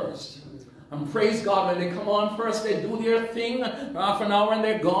on first. And praise God, when they come on first, they do their thing, half an hour and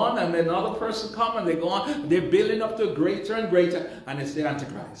they're gone, and then another person comes and they go on. They're building up to greater and greater, and it's the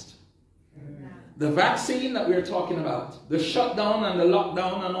Antichrist. The vaccine that we're talking about, the shutdown and the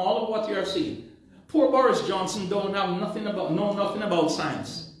lockdown and all of what you're seeing. Poor Boris Johnson don't know nothing about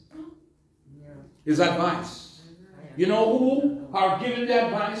science. His advice. You know who are giving the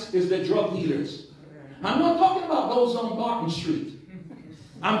advice is the drug dealers. I'm not talking about those on Barton Street.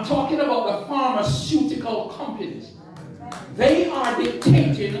 I'm talking about the pharmaceutical companies. They are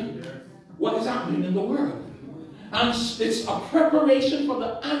dictating what is happening in the world. And it's a preparation for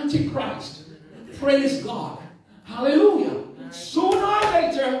the Antichrist. Praise God. Hallelujah. Sooner or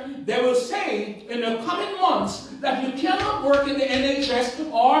later, they will say in the coming months that you cannot work in the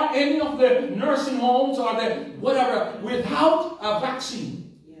NHS or any of the nursing homes or the whatever without a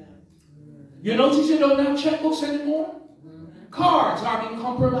vaccine. You notice you don't have checkbooks anymore? Cards are being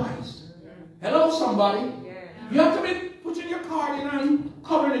compromised. Hello, somebody. You have to be putting your card in and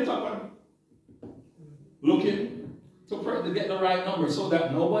covering it up and looking to get the right number so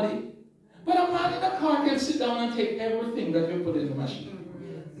that nobody. But a man in a car can sit down and take everything that you put in the machine.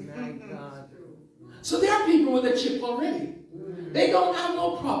 So there are people with a chip already. They don't have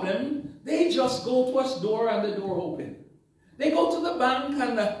no problem. They just go to a door and the door open. They go to the bank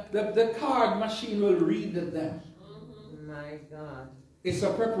and the card machine will read them. My God. It's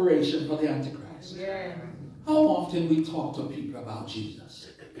a preparation for the Antichrist. Yeah. How often we talk to people about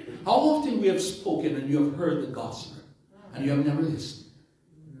Jesus? How often we have spoken and you have heard the gospel and you have never listened?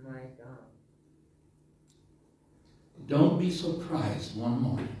 My God. Don't be surprised one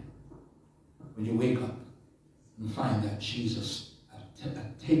morning when you wake up and find that Jesus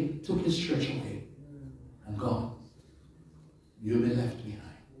took his church away and gone. You'll be left behind.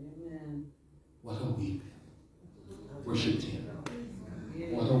 Amen. What a weeping. Worship him.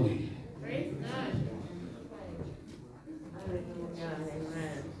 What a weeping. Praise God. Hallelujah.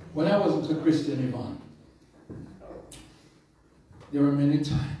 Amen. When I was a Christian, Yvonne, there were many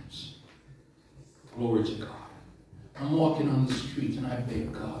times, glory to God, I'm walking on the street and I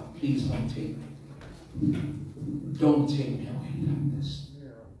beg God, please don't take me. Don't take me away like this.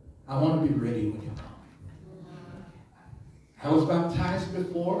 I want to be ready when you come. I was baptized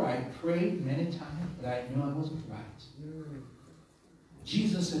before. I prayed many times, but I knew I wasn't right.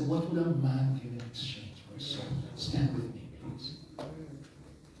 Jesus said, what would a man give in exchange for his soul? Stand with me, please.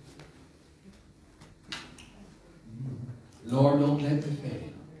 Lord, don't let me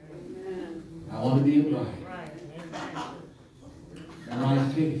fail. I want to be a bride. And my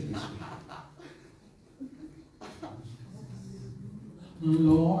faith is weak.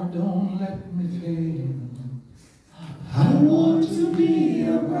 Lord, don't let me fail. I want to be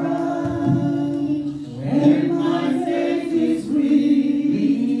a bride. When my faith is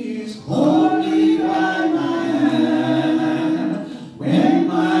weak, hold me by my hand. When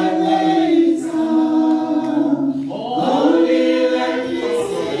my way is come, only let me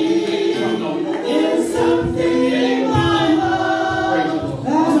see. There's something in my heart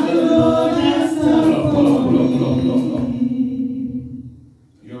that the Lord has done for me.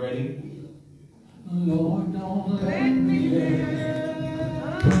 You ready? Lord, don't let me fail.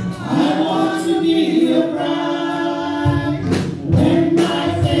 I want to be a bride. When my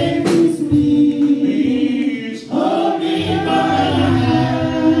faith is weak, hold me by the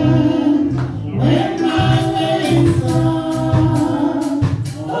hand. When my way is come,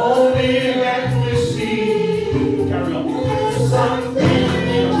 Only let me see. Carry on. there's something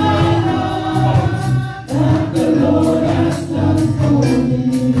in my heart that the Lord has done for me.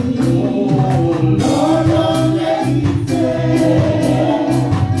 Lord, don't let me fail.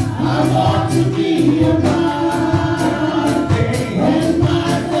 I want to be a bride. When my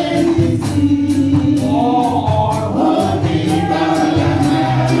faith is weak, hold me by the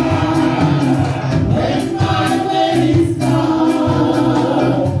hand. When my way is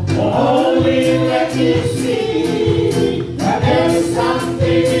come, only let me see that there is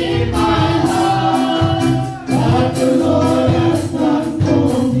something in my heart that the Lord has done for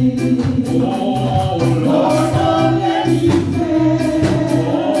me. Lord, don't let me fail.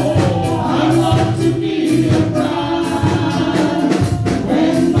 I want to be a bride.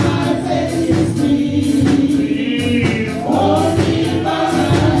 When my faith is weak, hold me by the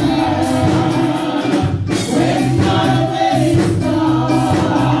hand. When my way is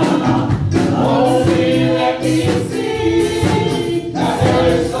come, only let me see that there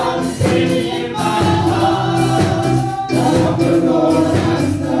is something in my heart that the Lord has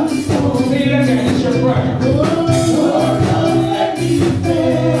done for me. See that again. It's your prayer. Lord, don't let me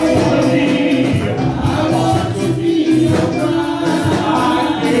fail. I want to be a bride.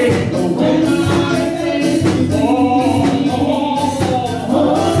 When my faith is weak,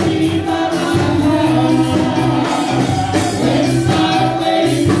 hold me by the hand. When my way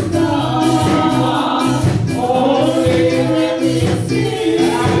is come, only let me see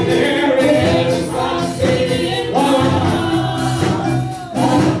that there is something in my heart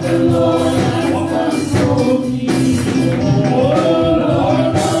that the Lord has done for me. Oh Lord,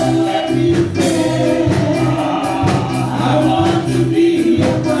 don't let me fail. I want to be a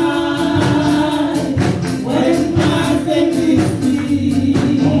bride. When my faith is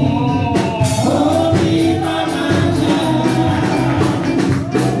weak, hold me by my hand.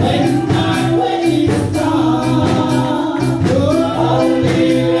 When my way is come, only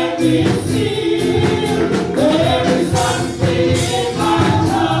let me see there is something in my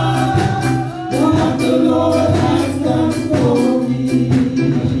heart that the Lord has done for me.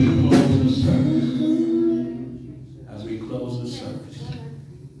 As we close the service,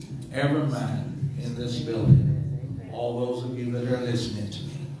 every man in this building, all those of you that are listening to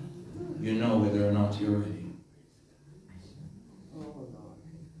me, you know whether or not you're ready.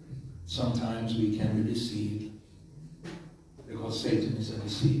 Sometimes we can be deceived because Satan is a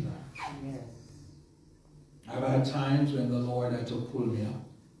deceiver. I've had times when the Lord had to pull me up.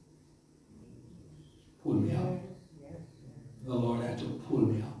 Pull me up. The Lord had to pull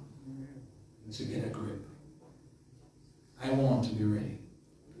me up to get a grip. I want to be ready.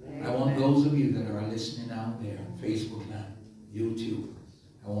 I want those of you that are listening out there on Facebook Land, YouTube,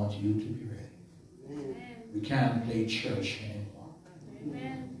 I want you to be ready. We can't play church anymore.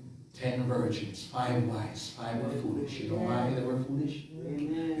 10 virgins, 5 wise, 5 were foolish. You know why they were foolish?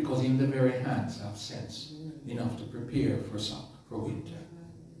 Because in the very hands have sense enough to prepare for winter.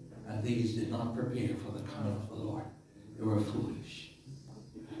 And these did not prepare for the coming of the Lord. They were foolish.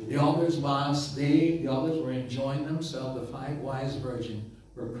 The others, whilst the others were enjoying themselves, the 5 wise virgins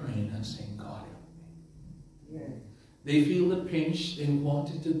were praying and saying, God help me. They feel the pinch. They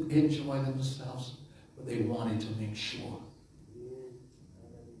wanted to enjoy themselves, but they wanted to make sure.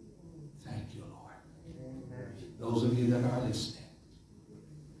 Thank you, Lord. Those of you that are listening,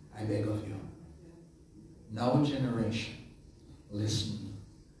 I beg of you, now a generation, listen.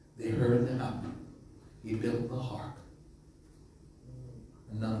 They heard the hymn. He built the ark.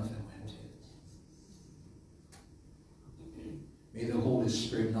 And none of them went in. May the Holy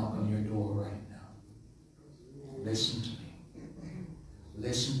Spirit knock on your door right now. Listen to me.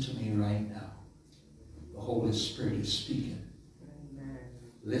 Listen to me right now. The Holy Spirit is speaking.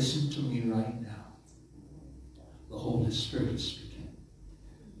 Listen to me right now. The Holy Spirit is speaking.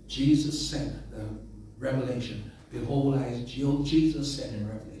 Jesus said, the Revelation, behold, Jesus said in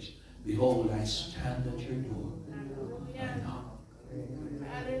Revelation, behold, I stand at your door and knock.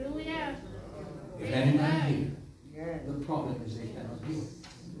 Hallelujah. If any man hear, the problem is they cannot hear.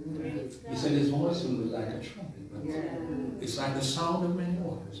 He said his voice will be like a trumpet, but it's like the sound of many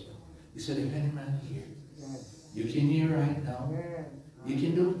waters. He said, if any man hear, you can hear right now. You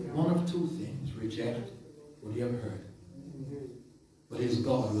can do one of 2 things, reject what you have heard. But his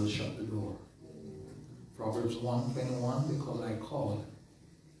God will shut the door. Proverbs 1:21, because I called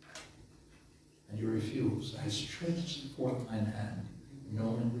and you refused. I stretched forth mine hand,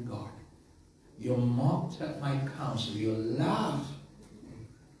 known and regard. You mocked at my counsel. You laughed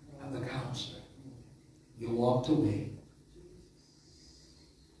at the counselor. You walked away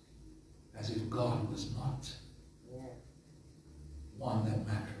as if God was not one that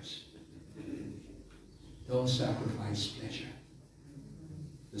matters. Don't sacrifice pleasure.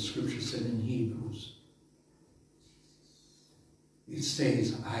 The scripture said in Hebrews, it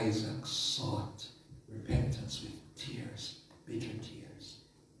says Isaac sought repentance with tears, bitter tears.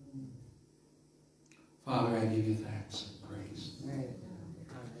 Father, I give you thanks and praise.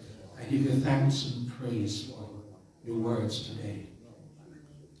 I give you thanks and praise for your words today.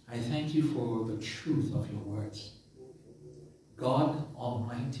 I thank you for the truth of your words. God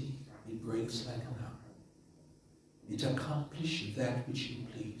Almighty, it breaks like an hammer. It accomplishes that which you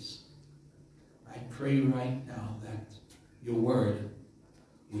please. I pray right now that your word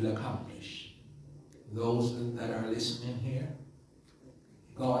will accomplish. Those that are listening here,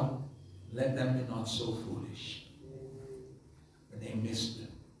 God, let them be not so foolish when they missed the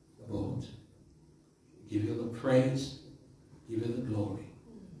boat. Give you the praise, give you the glory.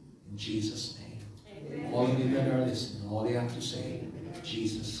 In Jesus' name. Amen. All of you that are listening, all you have to say,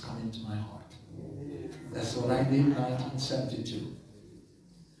 Jesus, come into my heart. That's what I did in 1972.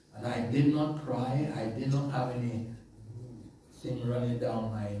 And I did not cry. I did not have anything running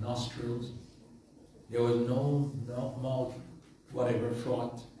down my nostrils. There was no mouth, whatever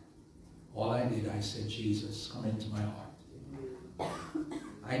thought. All I did, I said, Jesus, come into my heart.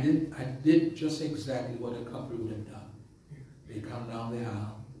 I did just exactly what a couple would have done. They come down the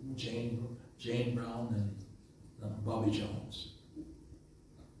aisle, Jane Brown and Bobby Jones.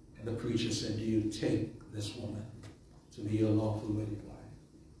 And the preacher said, do you take this woman to be your lawful wedded wife?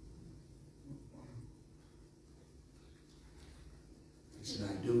 He said,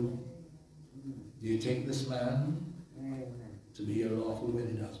 I do. Do you take this man to be your lawful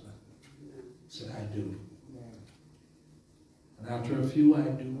wedded husband? He said, I do. And after a few, I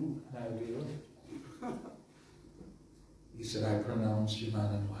do, and I will. He said, I pronounce you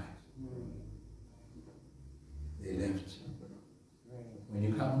man and wife. They left. When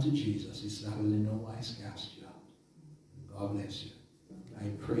you come to Jesus, he said, I will in no wise cast you out. God bless you.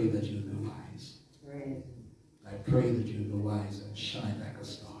 I pray that you'll be wise. I pray that you'll be wise and shine like a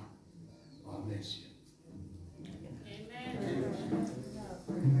star. God bless you. Amen.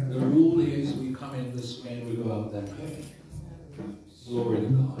 The rule is we come in this way and we go out that way. Glory to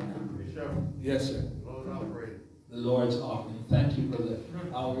God. Yes, sir. The Lord's offering. Thank you, Brother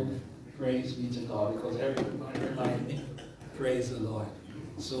Howard. Praise be to God, because everybody reminded me. Praise the Lord.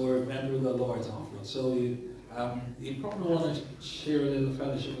 So remember the Lord's offering. So you probably want to share a little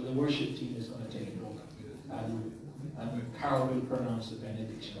fellowship, but the worship team is going to take it over. And Carol will pronounce the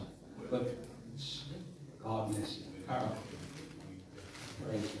benediction. But God bless you. Carol.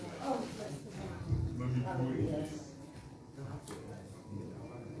 Praise God. Oh, bless the Lord. Yes.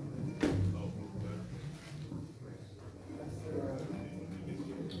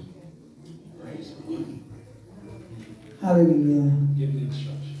 Hallelujah. Give the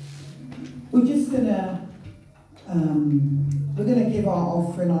instruction. We're just gonna give our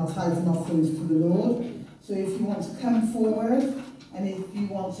offering, our tithes and offerings to the Lord. So if you want to come forward, and if you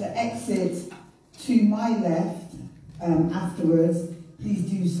want to exit to my left afterwards, please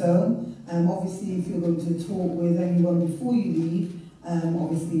do so. Obviously, if you're going to talk with anyone before you leave,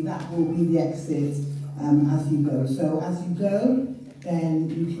 obviously that will be the exit as you go. So as you go, then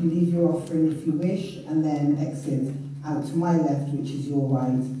you can leave your offering if you wish, and then exit out to my left, which is your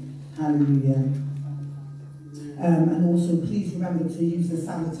right. Hallelujah. And also, please remember to use the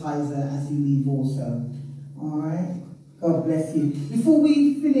sanitizer as you leave also. All right? God bless you. Before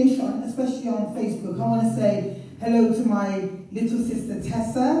we finish, especially on Facebook, I want to say hello to my little sister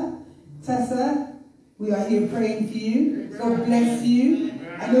Tessa. Tessa, we are here praying for you. God bless you.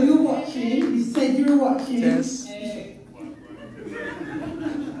 I know you're watching. You said you were watching. Yes.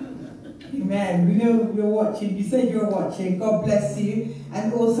 Amen. We know you're watching. You said you're watching. God bless you.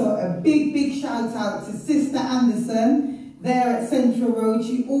 And also a big, big shout out to Sister Anderson there at Central Road.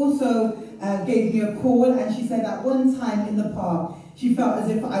 She also gave me a call, and she said at one time in the park, she felt as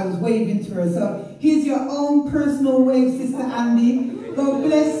if I was waving to her. So here's your own personal wave, Sister Andy. God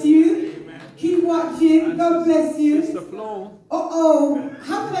bless you. Keep watching. God bless you. Sister Flo.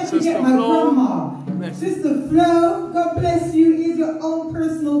 How can I forget my grandma? Sister Flo, God bless you. Here's your own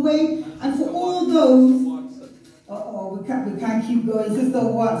personal way. And for all those, we can't keep going. Sister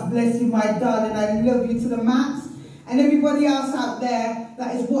Watts, bless you, my darling. I love you to the max. And everybody else out there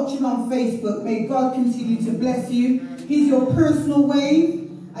that is watching on Facebook, may God continue to bless you. Here's your personal way.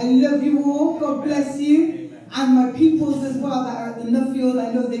 I love you all. God bless you. And my peoples as well that are at the Nuffield,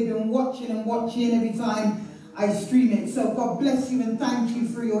 I know they've been watching and watching every time I stream it. So God bless you and thank you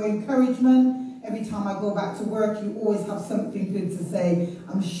for your encouragement. Every time I go back to work, you always have something good to say.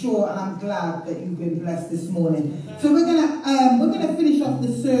 I'm sure and I'm glad that you've been blessed this morning. So we're gonna finish off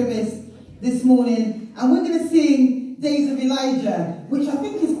the service this morning, and we're gonna sing Days of Elijah, which I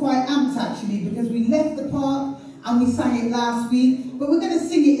think is quite amped actually, because we left the park and we sang it last week, but we're going to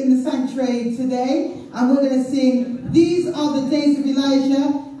sing it in the sanctuary today, and we're going to sing These Are the Days of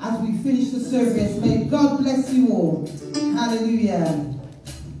Elijah as we finish the service. May God bless you all. Hallelujah.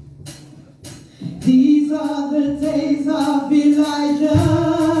 These are the days of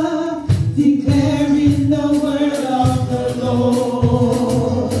Elijah, declaring the word of the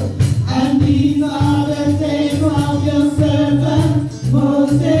Lord. And these are the days of your servant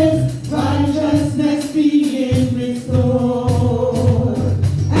Moses, righteousness being restored.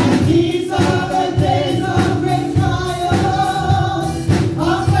 And these are the days of great trials,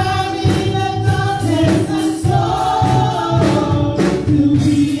 of famine and darkness and sorrow. To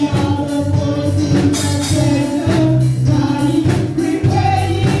be our voices and treasure, crying, prepare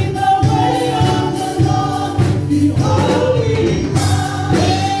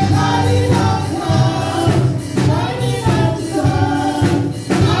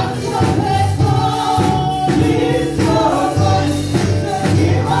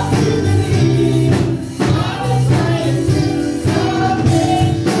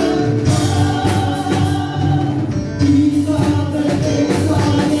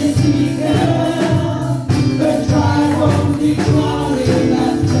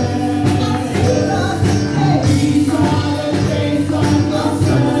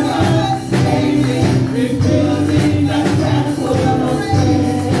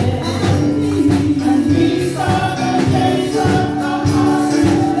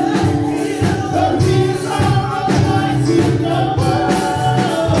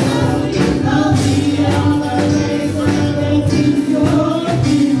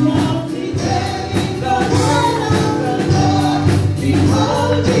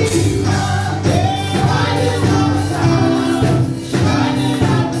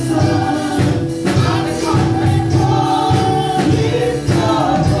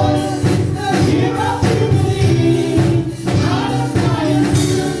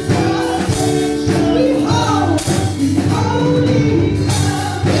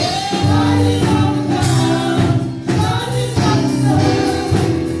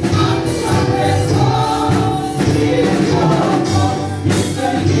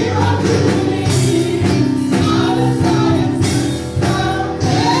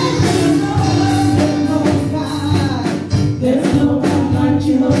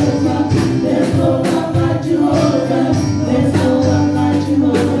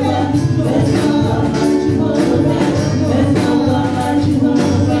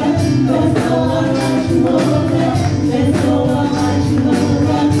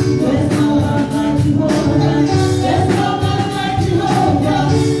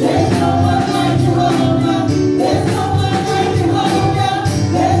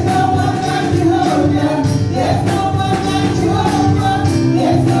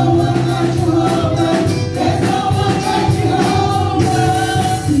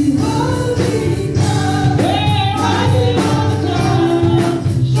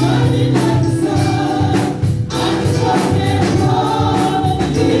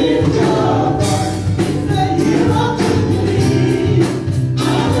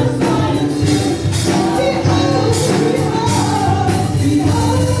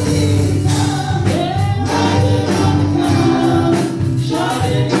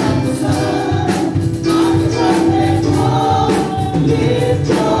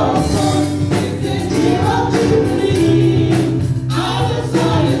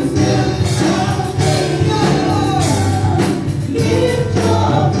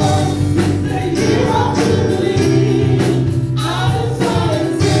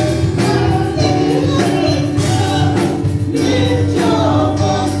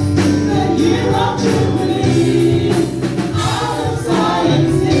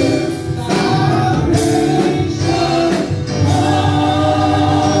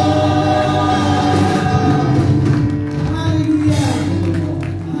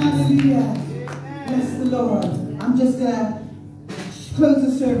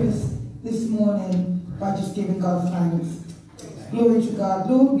service this morning by just giving God thanks. Glory to God.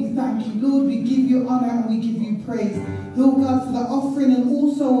 Lord, we thank you. Lord, we give you honor and we give you praise. Lord God, for the offering and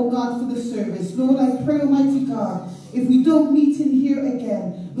also, oh God, for the service. Lord, I pray, Almighty God, if we don't meet in here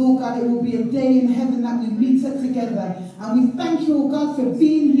again, Lord God, it will be a day in heaven that we meet up together. And we thank you, oh God, for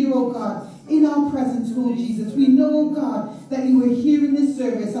being here, oh God, in our presence, Lord Jesus. We know, oh God, that you were here in this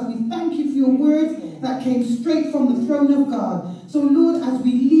service. And we thank you for your word that came straight from the throne of God. So, Lord, as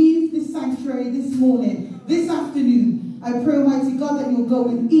we leave this sanctuary this morning, this afternoon, I pray, Almighty God, that you'll go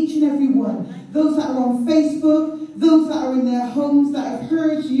with each and every one. Those that are on Facebook, those that are in their homes, that have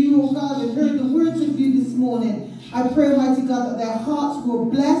heard you, oh God, and heard the words of you this morning. I pray, Almighty God, that their hearts will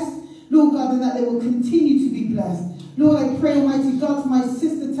bless, Lord God, and that they will continue to be blessed. Lord, I pray, Almighty God, for my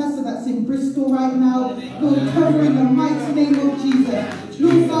sister Tessa that's in Bristol right now. Lord, cover in the mighty name of Jesus.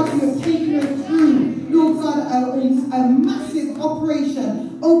 Lord God, you have taken her through, Lord God, a massive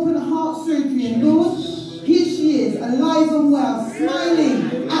operation, open heart surgery. And Lord, here she is, alive and well,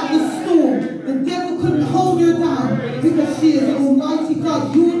 smiling at the storm. The devil couldn't hold her down because she is Almighty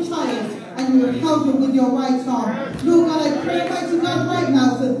God, your child, and you have held her with your right arm. Lord God, I pray, Almighty God, right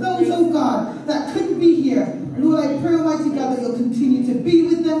now for those, oh God, that couldn't be here. Lord, I pray, Almighty God, that you'll continue to be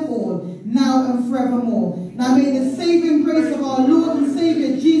with them all, now and forevermore. Now may the saving grace of our Lord and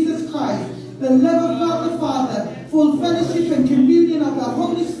Savior Jesus Christ, the love of God the Father, full fellowship and communion of the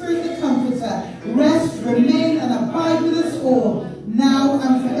Holy Spirit the Comforter, rest, remain, and abide with us all, now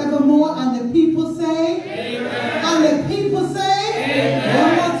and forevermore. And the people say, amen. And the people say, amen.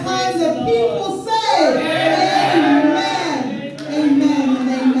 One more time, the people say, amen. Amen and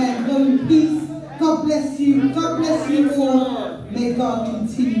amen. Go in peace. God bless you. God bless you all. May God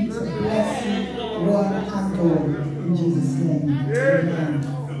continue to bless you, one and all. In Jesus' name.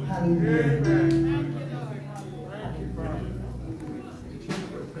 Amen. Hallelujah.